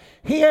that.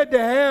 He had to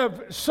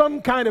have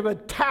some kind of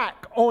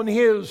attack on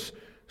his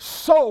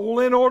soul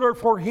in order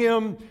for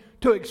him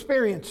to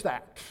experience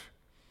that.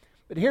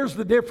 But here's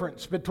the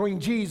difference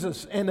between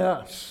Jesus and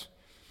us.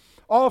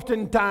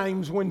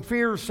 Oftentimes when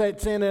fear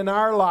sets in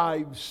our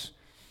lives,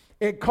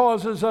 it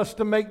causes us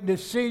to make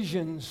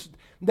decisions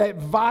that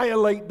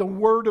violate the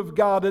Word of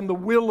God and the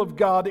will of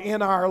God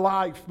in our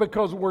life,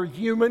 because we're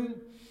human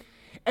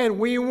and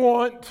we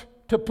want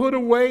to put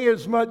away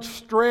as much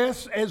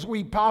stress as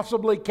we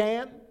possibly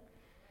can.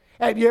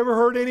 Have you ever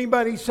heard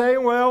anybody say,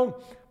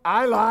 well,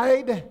 I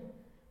lied,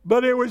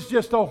 but it was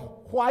just a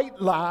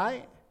white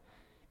lie.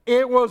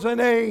 It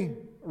wasn't a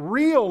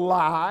real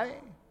lie.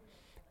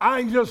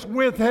 I just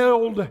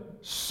withheld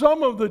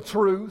some of the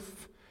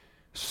truth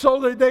so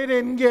that they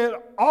didn't get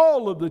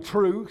all of the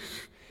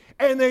truth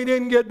and they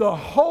didn't get the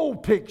whole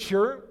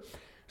picture.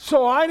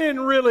 So I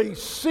didn't really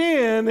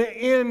sin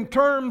in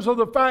terms of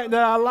the fact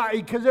that I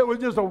lied, because it was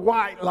just a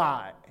white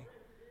lie.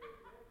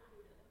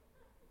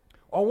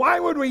 Well,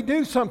 why would we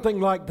do something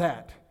like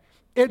that?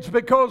 It's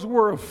because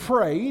we're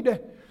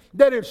afraid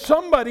that if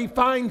somebody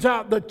finds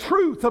out the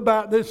truth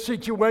about this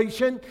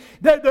situation,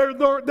 that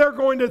they're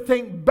going to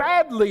think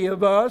badly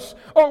of us,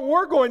 or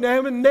we're going to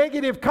have a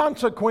negative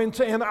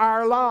consequence in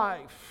our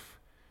life.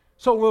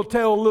 So we'll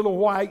tell a little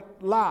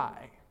white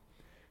lie.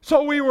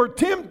 So we were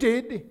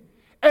tempted,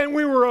 and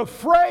we were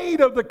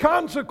afraid of the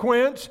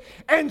consequence,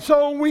 and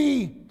so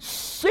we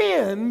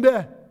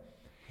sinned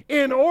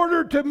in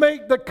order to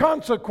make the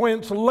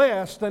consequence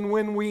less than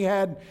when we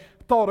had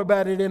thought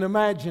about it and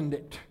imagined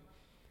it.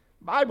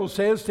 The Bible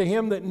says, to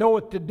him that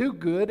knoweth to do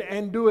good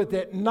and doeth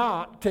it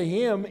not, to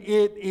him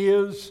it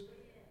is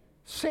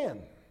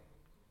sin.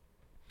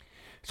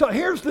 So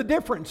here's the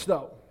difference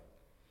though.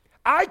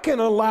 I can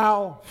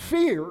allow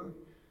fear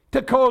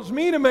to cause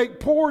me to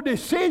make poor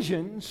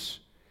decisions,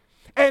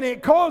 and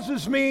it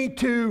causes me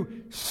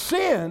to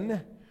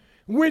sin,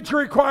 which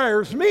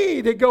requires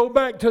me to go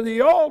back to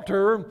the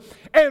altar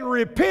and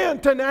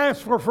repent and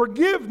ask for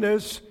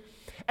forgiveness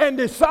and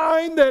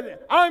decide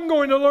that I'm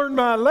going to learn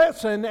my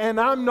lesson and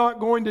I'm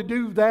not going to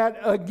do that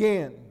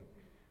again.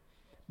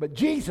 But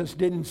Jesus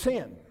didn't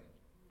sin.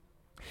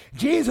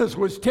 Jesus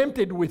was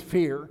tempted with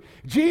fear.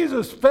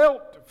 Jesus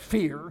felt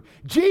fear.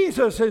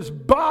 Jesus'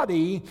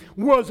 body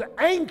was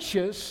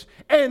anxious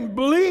and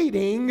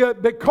bleeding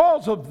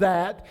because of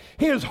that.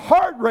 His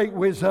heart rate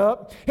was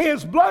up.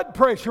 His blood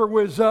pressure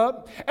was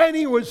up. And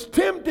he was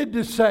tempted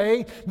to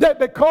say that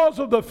because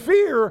of the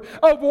fear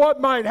of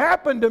what might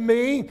happen to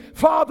me,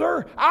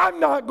 Father, I'm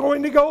not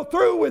going to go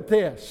through with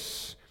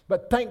this.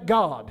 But thank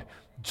God,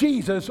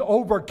 Jesus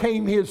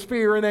overcame his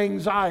fear and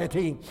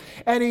anxiety.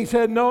 And he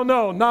said, no,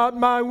 not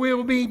my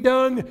will be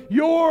done.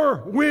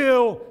 Your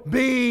will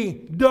be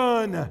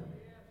done.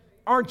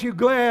 Aren't you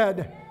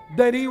glad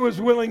that he was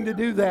willing to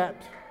do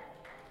that?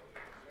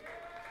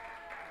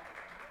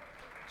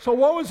 So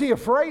what was he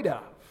afraid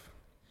of?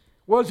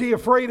 Was he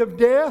afraid of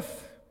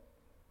death?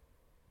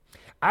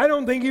 I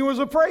don't think he was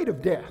afraid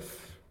of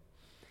death.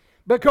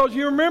 Because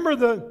you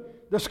remember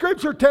The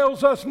Scripture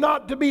tells us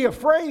not to be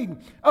afraid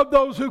of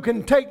those who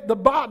can take the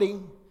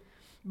body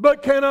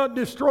but cannot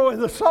destroy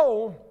the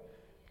soul.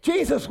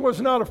 Jesus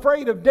was not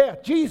afraid of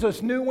death.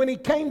 Jesus knew when he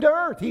came to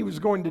earth he was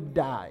going to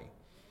die.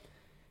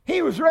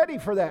 He was ready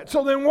for that.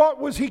 So then what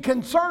was he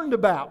concerned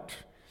about?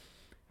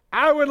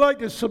 I would like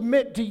to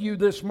submit to you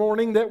this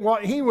morning that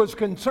what he was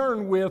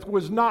concerned with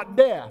was not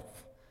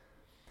death,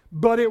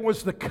 but it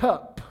was the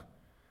cup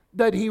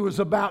that he was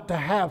about to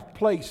have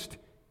placed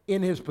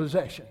in his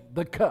possession,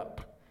 the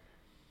cup.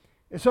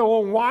 And so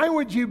why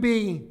would you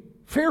be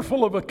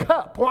fearful of a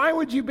cup? Why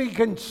would you be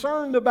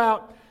concerned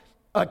about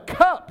a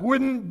cup?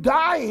 Wouldn't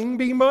dying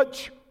be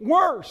much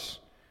worse?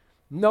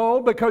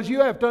 No, because you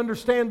have to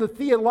understand the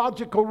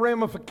theological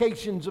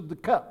ramifications of the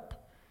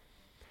cup.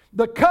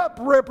 The cup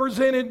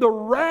represented the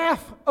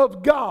wrath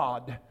of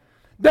God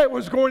that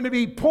was going to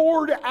be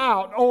poured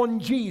out on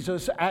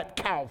Jesus at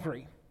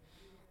Calvary.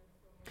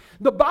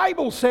 The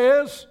Bible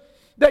says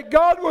that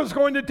God was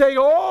going to take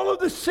all of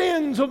the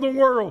sins of the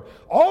world,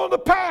 all the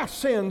past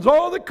sins,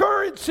 all the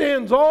current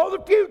sins, all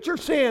the future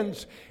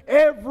sins,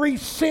 every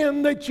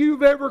sin that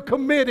you've ever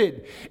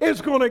committed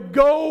is going to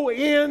go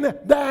in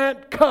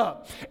that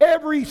cup.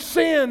 Every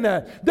sin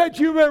that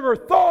you've ever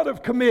thought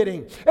of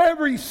committing,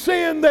 every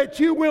sin that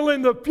you will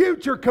in the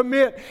future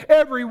commit,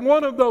 every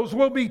one of those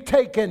will be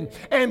taken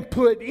and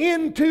put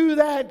into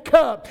that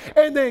cup.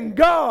 And then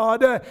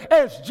God,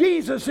 as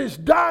Jesus is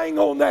dying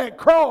on that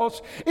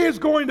cross, is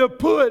going to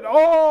put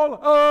all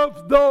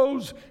of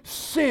those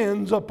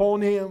sins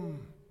upon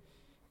him.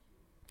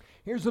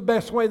 Here's the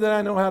best way that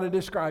I know how to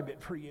describe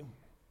it for you.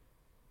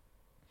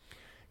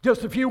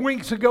 Just a few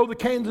weeks ago, the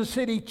Kansas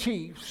City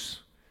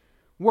Chiefs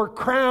were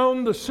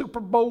crowned the Super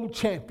Bowl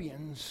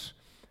champions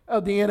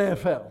of the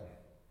NFL.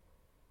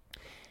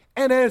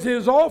 And as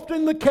is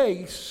often the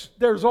case,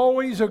 there's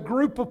always a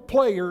group of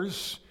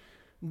players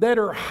that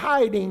are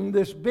hiding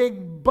this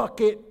big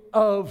bucket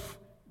of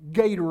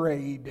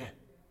Gatorade.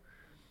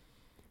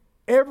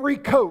 Every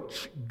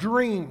coach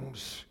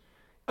dreams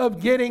of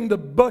getting the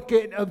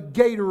bucket of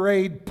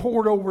Gatorade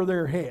poured over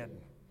their head.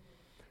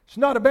 It's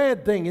not a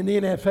bad thing in the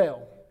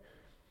NFL.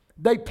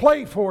 They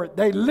play for it.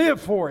 They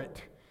live for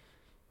it.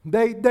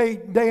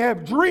 They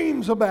have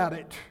dreams about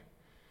it.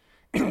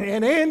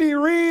 And Andy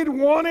Reid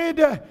wanted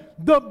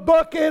the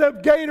bucket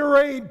of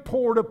Gatorade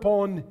poured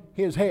upon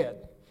his head.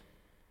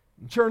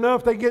 And sure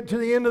enough, they get to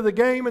the end of the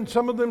game and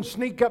some of them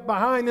sneak up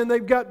behind and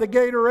they've got the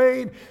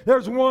Gatorade.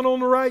 There's one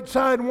on the right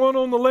side, one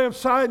on the left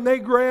side, and they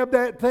grab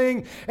that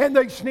thing and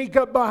they sneak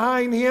up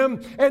behind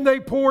him and they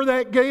pour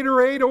that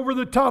Gatorade over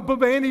the top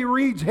of Andy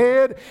Reid's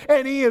head,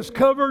 and he is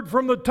covered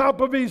from the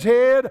top of his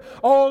head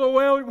all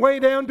the way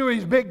down to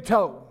his big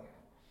toe.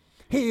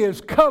 He is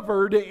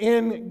covered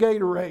in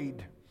Gatorade.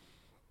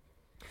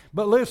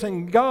 But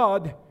listen,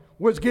 God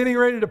was getting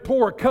ready to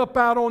pour a cup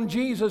out on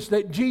Jesus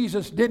that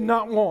Jesus did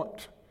not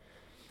want.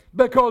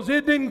 Because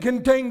it didn't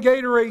contain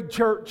Gatorade,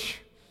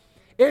 church.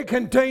 It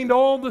contained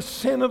all the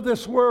sin of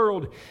this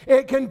world.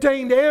 It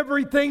contained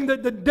everything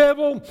that the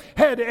devil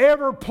had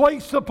ever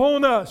placed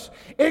upon us.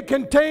 It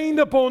contained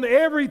upon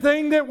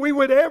everything that we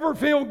would ever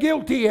feel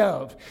guilty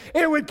of.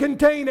 It would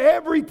contain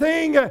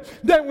everything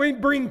that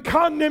would bring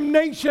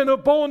condemnation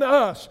upon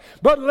us.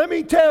 But let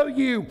me tell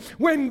you,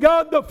 when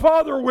God the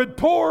Father would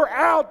pour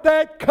out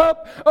that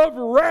cup of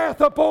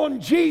wrath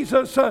upon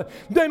Jesus,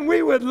 then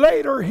we would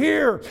later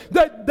hear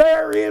that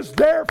there is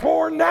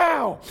therefore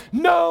now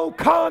no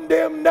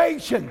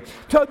condemnation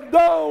to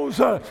those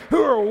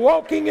who are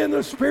walking in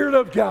the Spirit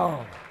of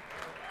God.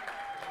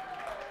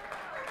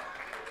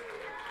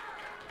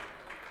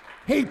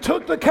 He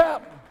took the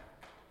cup.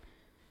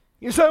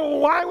 You say, well,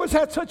 why was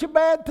that such a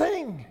bad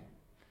thing?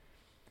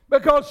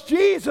 Because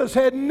Jesus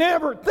had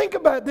never, think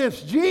about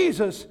this,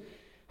 Jesus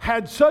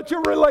had such a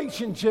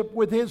relationship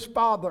with his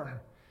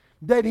Father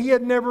that he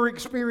had never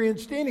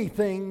experienced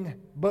anything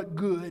but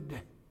good.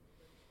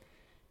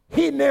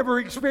 He had never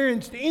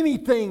experienced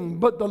anything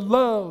but the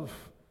love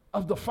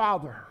of the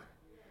Father.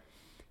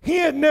 He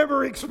had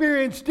never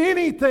experienced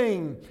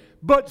anything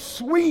but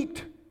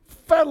sweet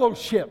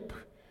fellowship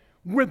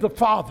with the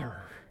Father.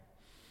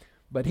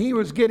 But he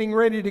was getting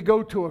ready to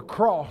go to a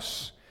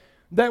cross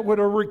that would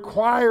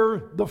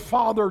require the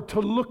Father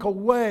to look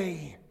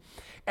away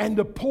and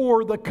to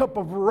pour the cup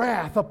of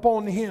wrath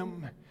upon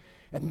him.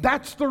 And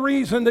that's the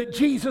reason that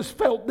Jesus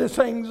felt this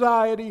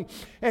anxiety.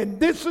 And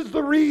this is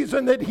the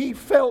reason that he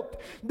felt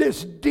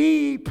this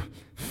deep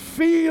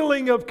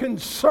feeling of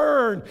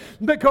concern,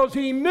 because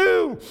he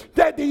knew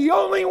that the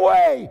only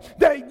way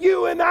that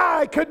you and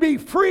I could be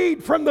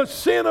freed from the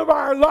sin of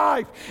our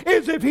life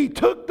is if he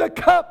took the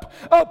cup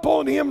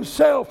upon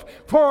himself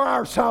for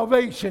our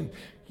salvation.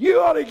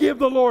 You ought to give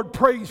the Lord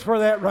praise for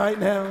that right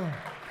now.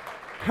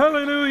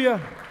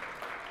 Hallelujah.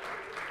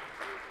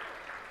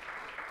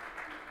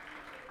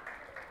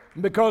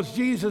 Because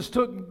Jesus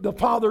took the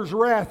Father's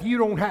wrath, you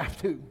don't have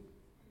to.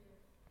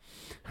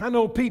 I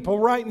know people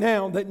right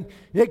now that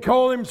they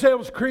call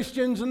themselves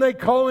Christians and they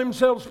call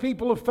themselves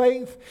people of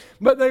faith,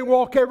 but they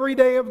walk every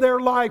day of their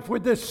life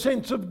with this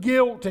sense of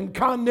guilt and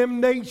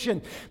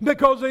condemnation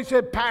because they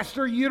said,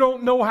 Pastor, you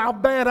don't know how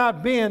bad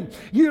I've been.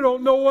 You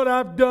don't know what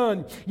I've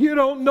done. You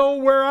don't know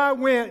where I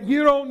went.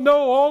 You don't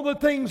know all the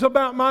things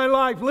about my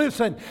life.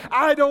 Listen,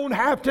 I don't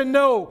have to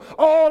know.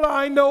 All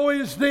I know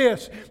is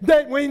this,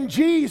 that when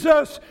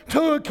Jesus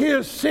took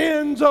His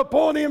sins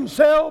upon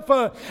Himself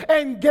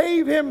and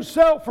gave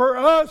Himself for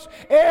us,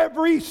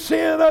 every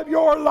sin of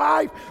your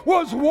life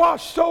was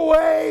washed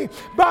away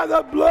by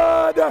the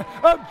blood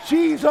of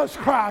Jesus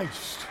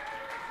Christ.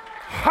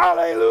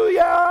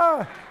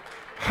 Hallelujah!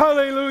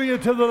 Hallelujah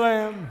to the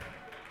Lamb.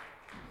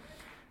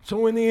 So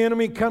when the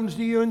enemy comes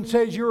to you and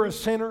says you're a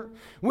sinner,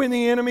 when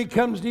the enemy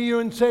comes to you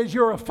and says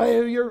you're a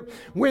failure,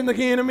 when the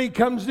enemy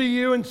comes to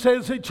you and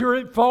says that you're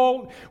at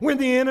fault, when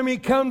the enemy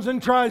comes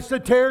and tries to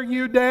tear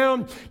you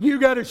down, you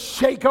got to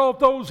shake off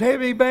those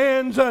heavy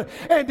bands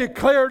and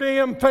declare to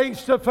him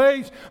face to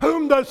face,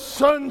 whom the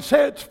Son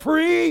sets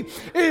free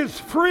is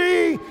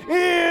free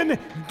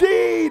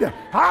indeed.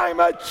 I'm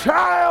a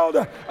child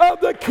of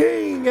the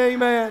King.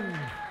 Amen.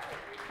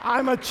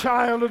 I'm a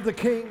child of the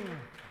King.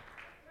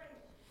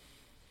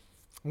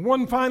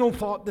 One final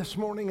thought this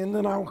morning, and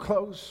then I'll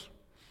close.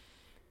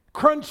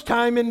 Crunch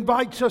time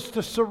invites us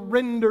to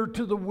surrender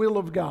to the will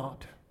of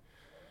God.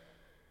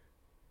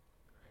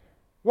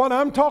 What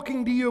I'm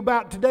talking to you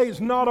about today is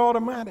not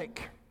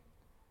automatic.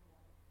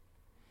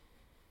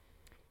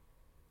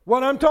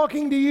 What I'm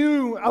talking to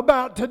you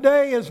about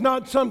today is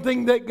not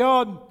something that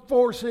God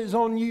forces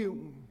on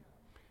you.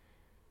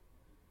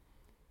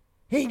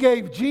 He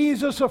gave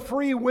Jesus a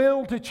free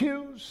will to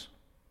choose,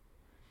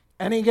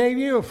 and He gave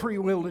you a free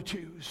will to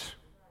choose.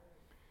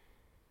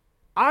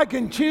 I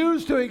can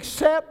choose to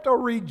accept or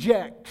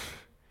reject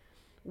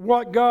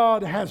what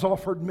God has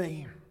offered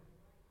me.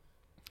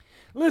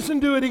 Listen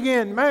to it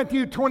again.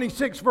 Matthew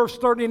 26, verse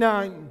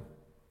 39.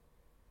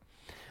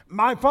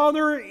 My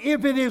Father,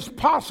 if it is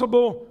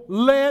possible,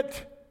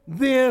 let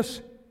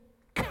this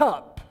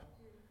cup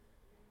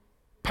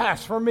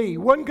pass from me. He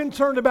wasn't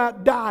concerned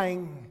about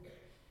dying.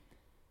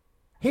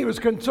 He was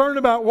concerned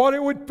about what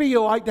it would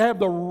feel like to have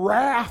the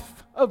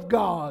wrath of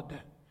God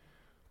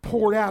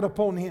poured out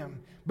upon Him.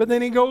 But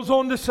then He goes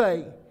on to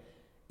say,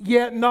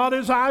 yet not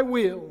as I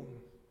will,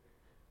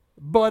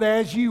 but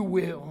as you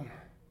will.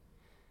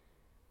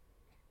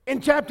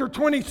 In chapter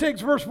 26,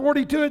 verse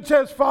 42, it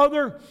says,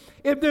 Father,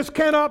 if this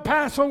cannot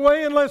pass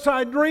away unless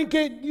I drink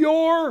it,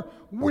 your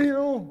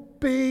will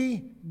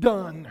be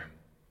done.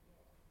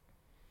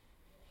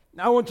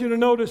 Now I want you to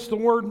notice the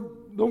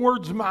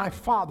words my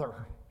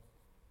Father.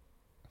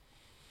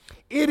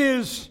 It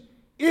is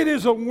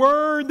a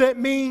word that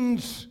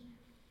means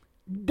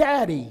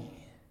daddy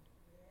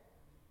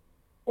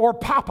or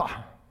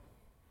papa.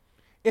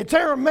 It's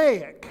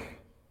Aramaic.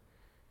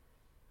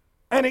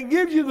 And it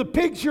gives you the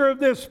picture of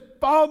this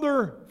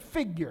father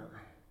figure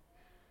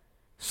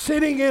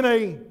sitting in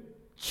a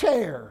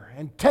chair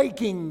and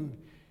taking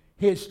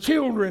his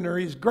children or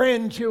his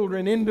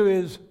grandchildren into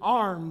his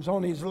arms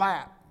on his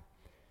lap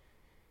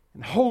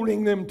and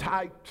holding them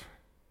tight,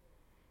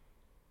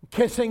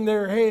 kissing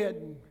their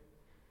head,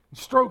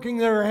 stroking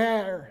their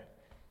hair,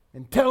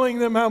 and telling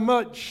them how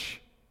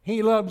much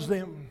He loves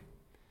them.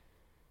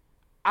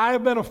 I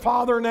have been a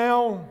father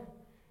now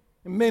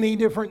in many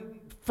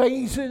different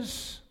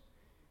phases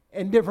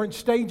and different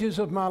stages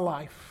of my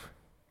life.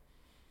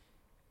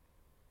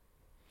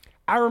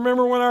 I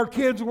remember when our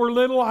kids were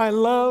little, I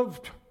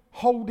loved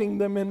holding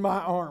them in my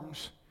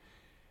arms.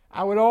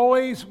 I would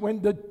always,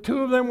 when the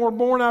two of them were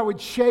born, I would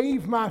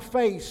shave my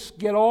face,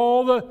 get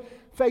all the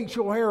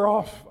facial hair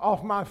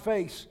off my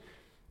face,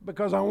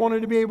 because I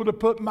wanted to be able to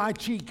put my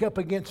cheek up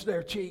against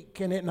their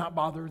cheek and it not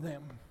bother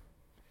them.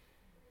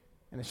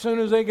 And as soon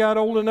as they got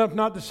old enough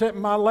not to sit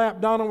in my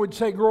lap, Donna would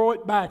say, grow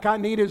it back. I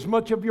need as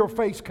much of your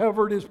face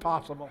covered as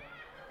possible.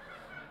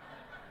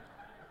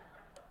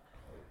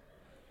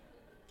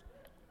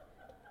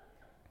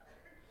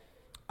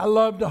 I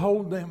loved to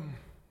hold them.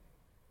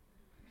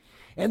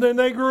 And then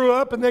they grew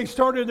up and they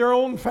started their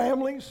own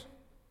families.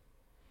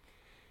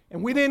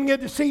 And we didn't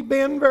get to see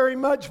Ben very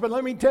much, but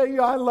let me tell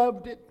you, I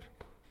loved it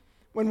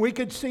when we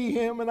could see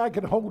him and I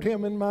could hold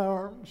him in my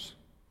arms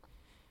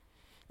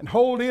and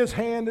hold his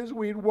hand as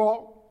we'd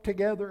walk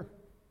together.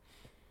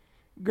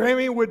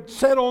 Grammy would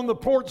sit on the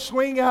porch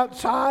swing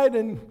outside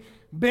and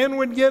Ben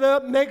would get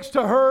up next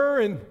to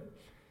her and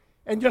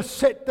just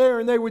sit there,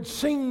 and they would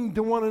sing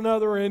to one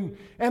another and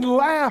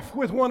laugh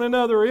with one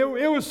another.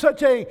 It was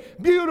such a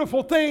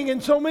beautiful thing,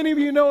 and so many of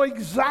you know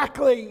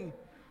exactly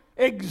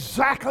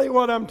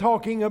what I'm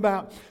talking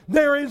about.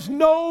 There is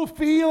no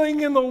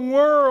feeling in the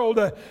world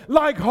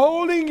like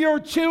holding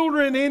your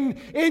children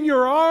in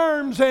your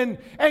arms and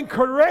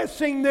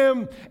caressing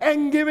them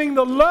and giving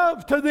the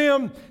love to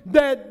them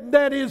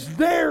that is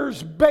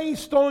theirs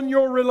based on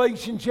your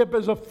relationship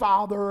as a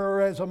father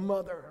or as a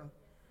mother.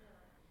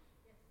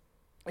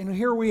 And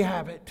here we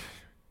have it.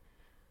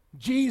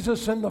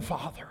 Jesus and the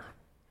Father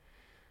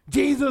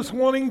Jesus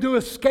wanting to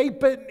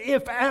escape it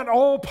if at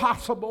all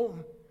possible.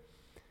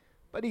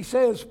 But he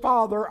says,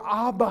 Father,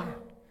 Abba,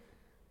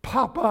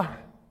 Papa,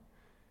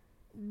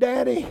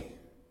 Daddy.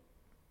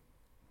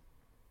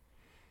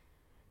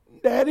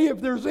 Daddy, if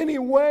there's any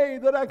way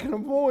that I can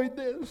avoid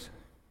this.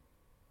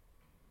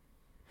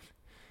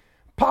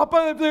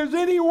 Papa, if there's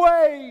any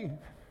way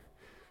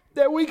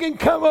that we can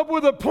come up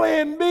with a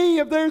plan B,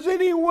 if there's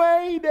any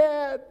way,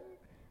 Dad,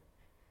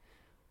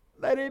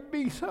 let it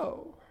be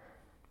so.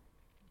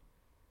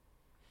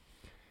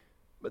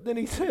 But then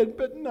he said,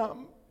 but not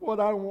what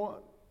I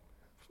want,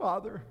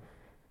 Father.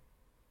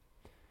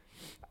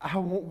 I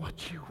want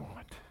what you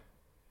want.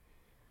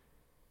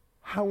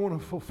 I want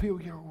to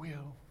fulfill your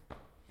will.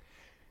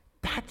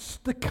 That's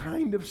the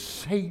kind of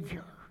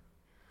Savior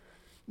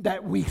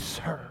that we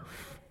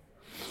serve.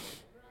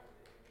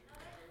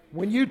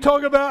 When you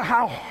talk about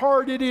how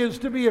hard it is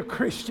to be a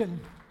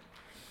Christian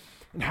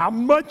and how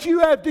much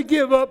you have to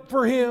give up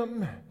for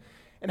Him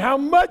and how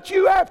much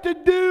you have to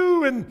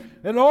do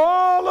and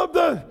all of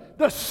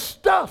the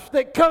stuff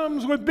that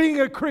comes with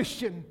being a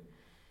Christian,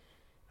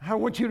 I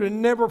want you to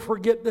never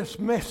forget this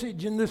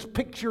message and this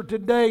picture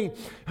today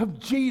of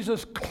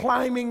Jesus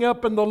climbing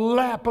up in the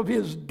lap of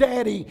His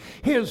daddy,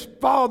 His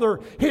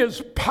Father,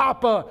 His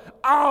Papa,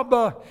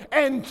 Abba,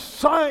 and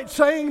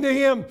saying to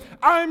Him,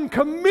 I'm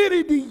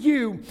committed to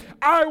you.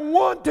 I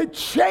want to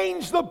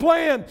change the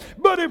plan,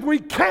 but if we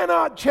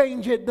cannot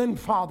change it, then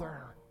Father,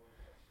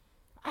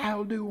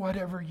 I'll do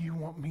whatever you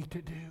want me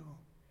to do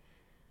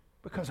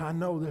because I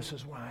know this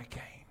is why I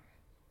came.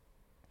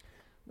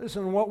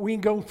 Listen, what we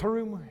go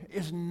through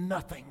is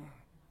nothing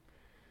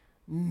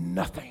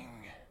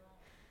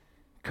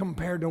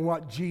compared to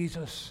what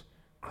Jesus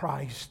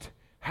Christ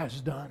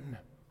has done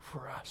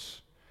for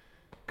us.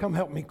 Come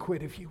help me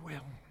quit, if you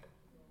will.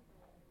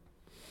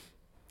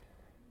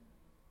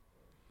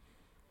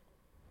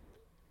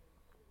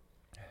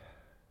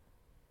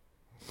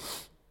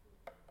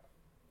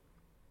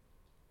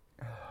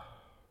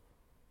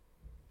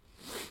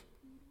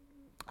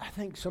 I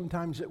think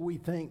sometimes that we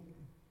think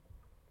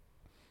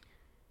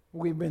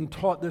we've been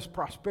taught this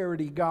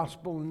prosperity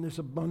gospel and this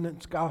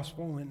abundance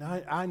gospel, and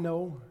I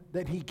know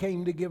that He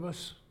came to give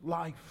us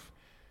life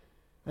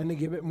and to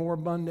give it more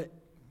abundant.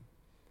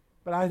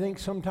 But I think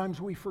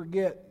sometimes we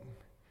forget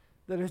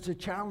that it's a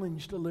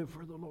challenge to live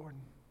for the Lord.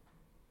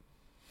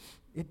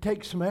 It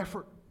takes some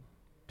effort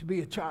to be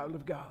a child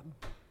of God.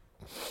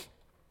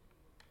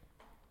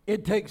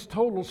 It takes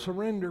total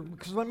surrender,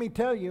 because let me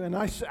tell you, and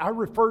I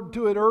referred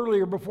to it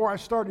earlier before I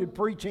started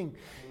preaching,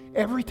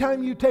 every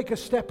time you take a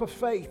step of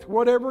faith,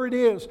 whatever it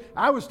is,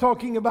 I was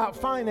talking about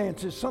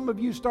finances. Some of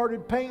you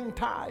started paying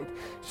tithe.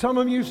 Some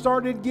of you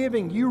started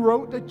giving. You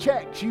wrote the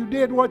checks. You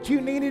did what you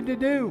needed to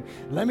do.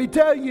 Let me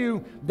tell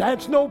you,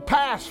 that's no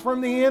pass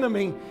from the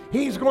enemy.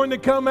 He's going to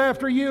come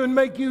after you and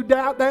make you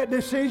doubt that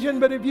decision,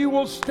 but if you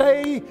will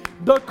stay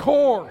the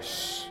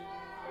course,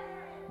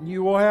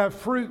 you will have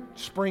fruit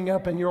spring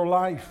up in your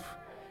life.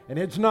 And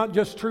it's not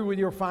just true with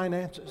your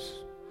finances.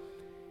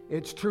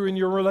 It's true in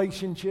your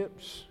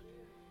relationships.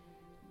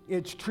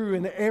 It's true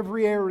in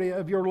every area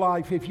of your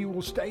life if you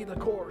will stay the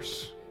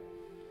course.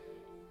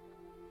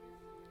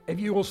 If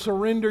you will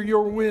surrender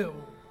your will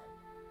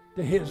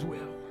to His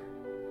will.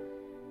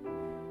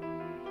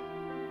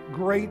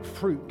 Great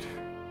fruit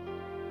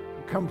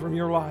will come from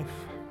your life.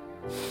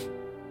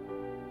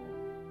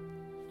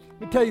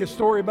 Let me tell you a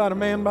story about a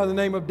man by the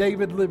name of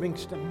David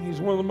Livingstone. He's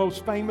one of the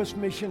most famous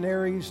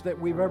missionaries that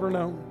we've ever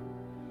known.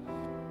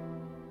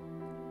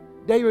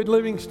 David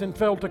Livingstone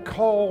felt a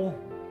call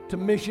to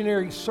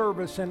missionary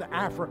service in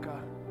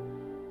Africa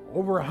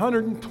over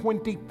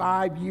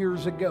 125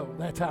 years ago.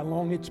 That's how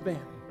long it's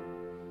been.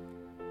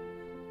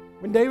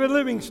 When David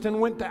Livingstone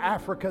went to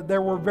Africa,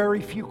 there were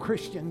very few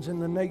Christians in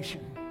the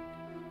nation.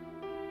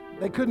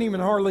 They couldn't even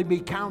hardly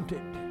be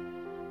counted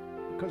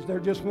because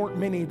there just weren't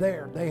many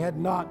there. They had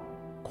not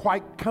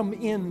quite come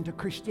into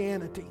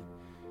Christianity.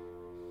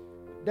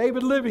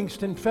 David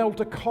Livingstone felt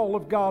a call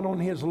of God on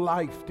his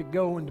life to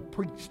go and to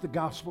preach the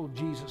gospel of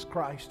Jesus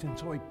Christ. And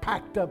so he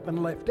packed up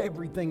and left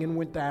everything and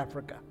went to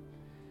Africa.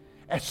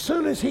 As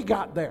soon as he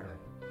got there,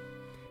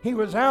 he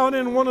was out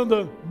in one of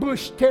the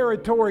bush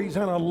territories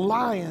and a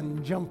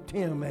lion jumped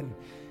him and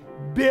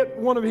bit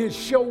one of his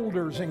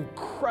shoulders and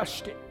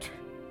crushed it.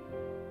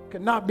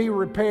 Could not be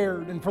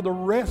repaired. And for the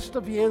rest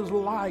of his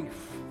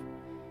life,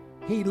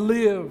 he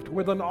lived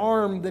with an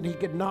arm that he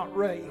could not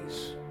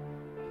raise.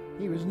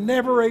 He was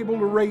never able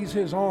to raise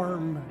his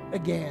arm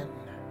again.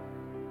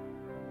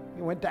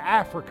 He went to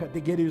Africa to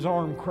get his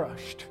arm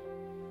crushed.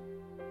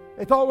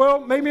 They thought, well,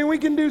 maybe we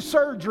can do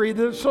surgery.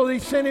 So they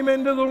sent him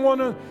into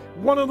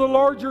one of the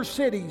larger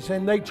cities,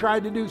 and they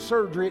tried to do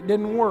surgery. It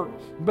didn't work.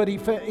 But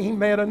he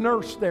met a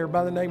nurse there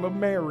by the name of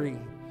Mary,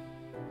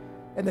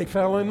 and they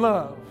fell in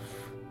love.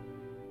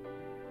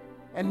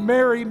 And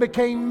Mary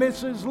became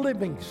Mrs.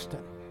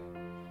 Livingstone.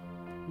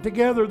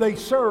 Together they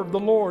served the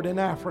Lord in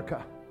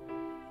Africa.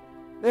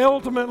 They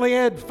ultimately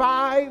had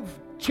 5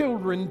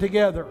 children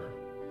together.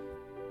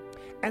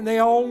 And they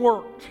all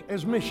worked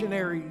as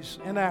missionaries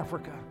in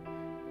Africa.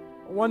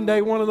 One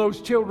day one of those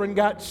children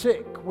got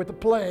sick with a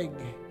plague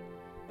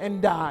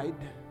and died.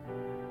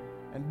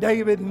 And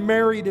David and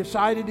Mary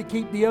decided to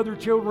keep the other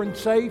children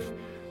safe,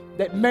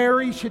 that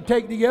Mary should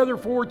take the other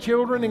 4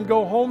 children and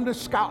go home to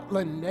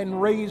Scotland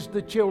and raise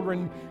the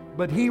children,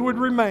 but he would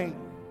remain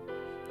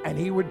and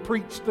he would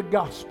preach the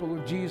gospel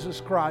of Jesus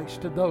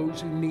Christ to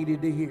those who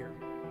needed to hear.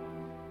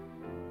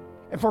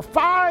 And for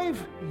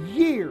 5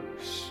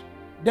 years,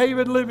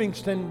 David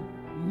Livingstone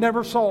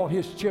never saw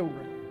his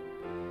children.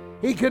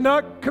 He could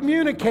not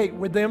communicate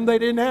with them. They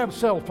didn't have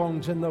cell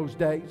phones in those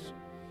days.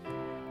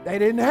 They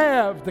didn't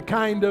have the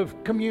kind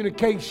of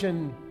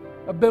communication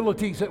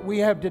abilities that we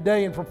have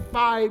today. And for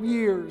 5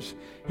 years,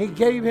 he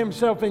gave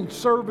himself in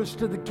service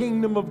to the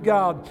kingdom of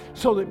God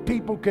so that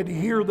people could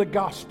hear the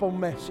gospel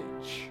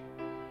message.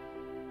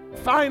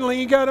 Finally,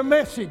 he got a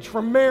message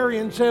from Mary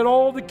and said,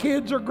 all the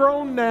kids are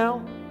grown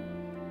now.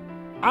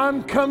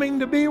 I'm coming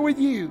to be with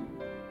you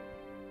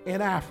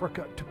in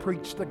Africa to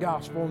preach the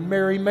gospel. And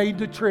Mary made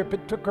the trip.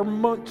 It took her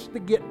months to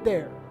get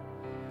there.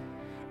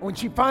 When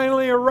she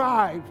finally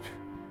arrived,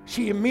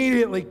 she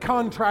immediately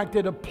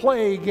contracted a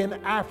plague in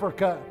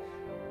Africa,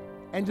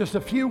 and just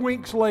a few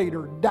weeks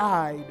later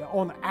died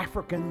on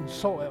African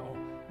soil,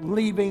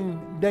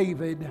 leaving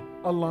David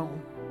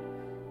alone.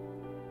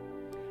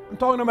 I'm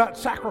talking about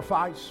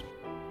sacrifice.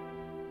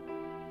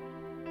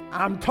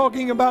 I'm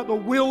talking about the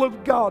will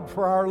of God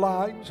for our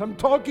lives. I'm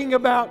talking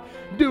about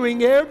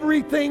doing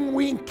everything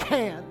we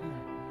can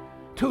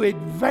to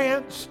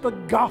advance the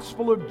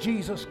gospel of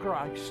Jesus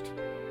Christ.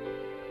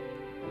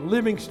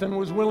 Livingstone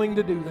was willing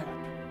to do that.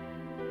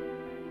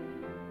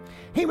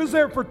 He was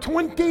there for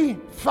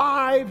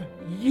 25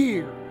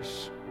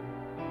 years,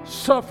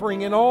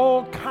 suffering in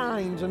all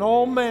kinds and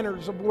all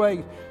manners of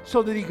ways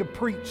so that he could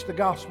preach the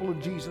gospel of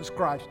Jesus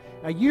Christ.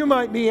 Now you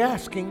might be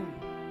asking,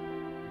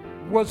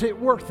 was it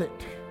worth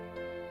it?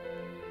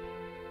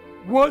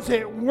 Was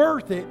it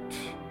worth it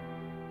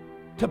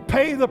to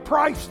pay the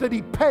price that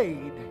he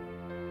paid?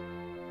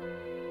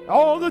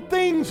 All the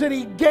things that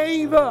he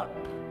gave up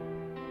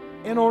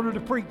in order to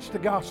preach the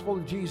gospel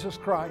of Jesus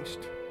Christ.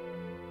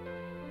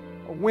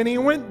 When he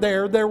went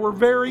there, there were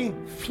very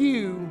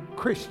few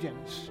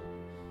Christians.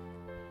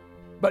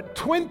 But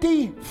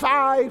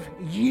 25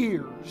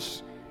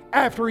 years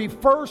after he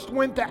first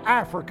went to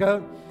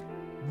Africa,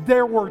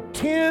 there were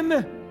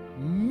 10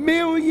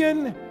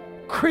 million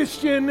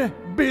Christian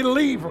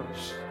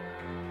believers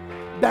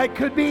that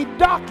could be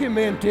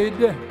documented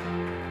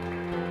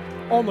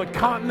on the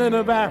continent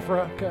of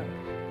Africa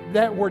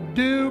that were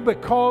due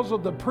because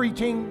of the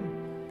preaching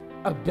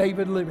of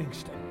David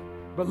Livingstone.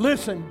 But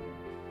listen,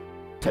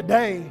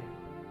 today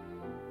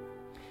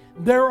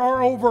there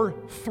are over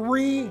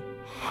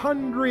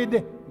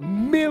 300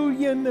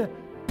 million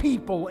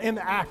people in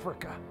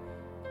Africa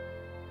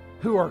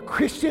who are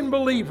Christian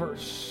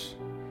believers.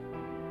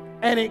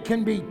 And it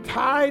can be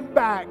tied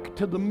back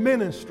to the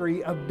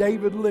ministry of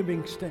David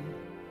Livingstone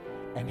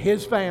and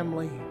his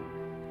family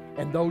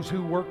and those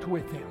who worked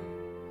with him.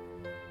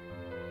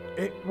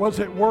 Was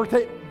it worth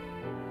it?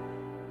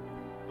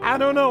 I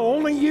don't know.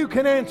 Only you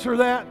can answer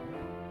that.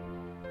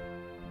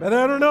 But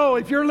I don't know.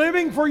 If you're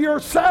living for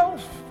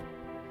yourself,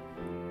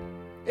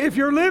 if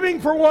you're living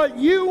for what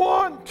you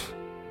want,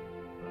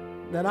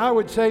 then I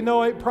would say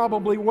no, it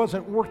probably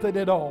wasn't worth it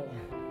at all.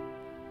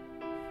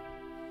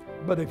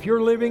 But if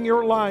you're living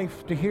your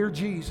life to hear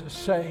Jesus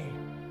say,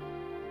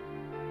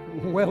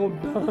 well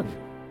done,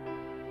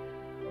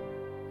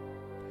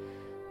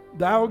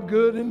 thou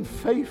good and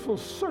faithful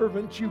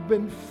servant, you've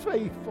been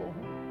faithful.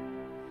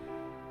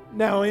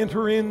 Now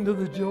enter into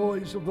the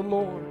joys of the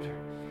Lord.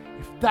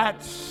 If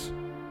that's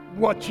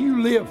what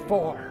you live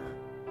for,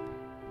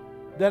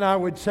 then I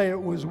would say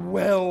it was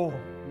well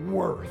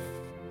worth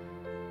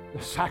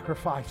the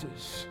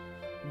sacrifices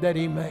that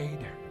he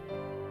made.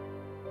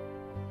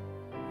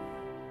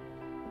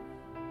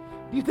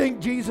 Do you think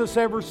Jesus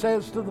ever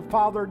says to the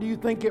Father, do you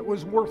think it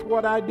was worth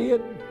what I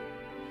did?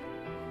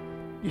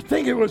 Do you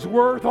think it was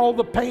worth all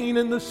the pain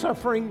and the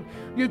suffering?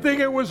 Do you think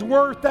it was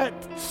worth that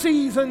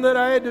season that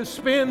I had to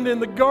spend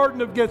in the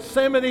Garden of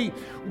Gethsemane,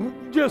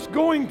 just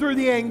going through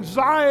the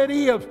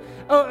anxiety of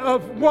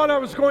what I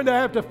was going to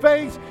have to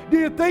face? Do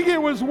you think it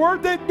was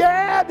worth it,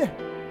 Dad?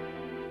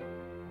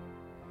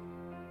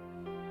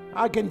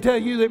 I can tell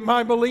you that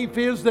my belief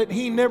is that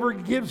he never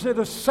gives it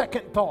a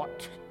second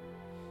thought.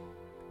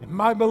 And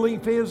my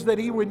belief is that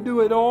he would do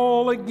it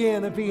all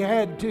again if he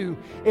had to.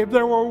 If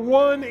there were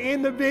one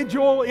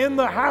individual in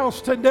the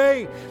house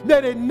today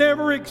that had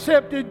never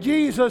accepted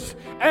Jesus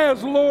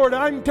as Lord,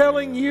 I'm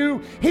telling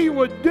you, he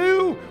would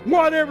do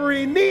whatever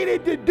he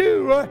needed to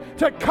do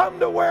to come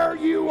to where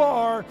you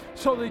are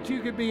so that you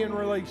could be in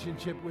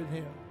relationship with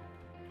him.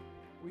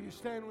 Will you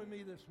stand with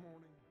me this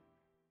morning?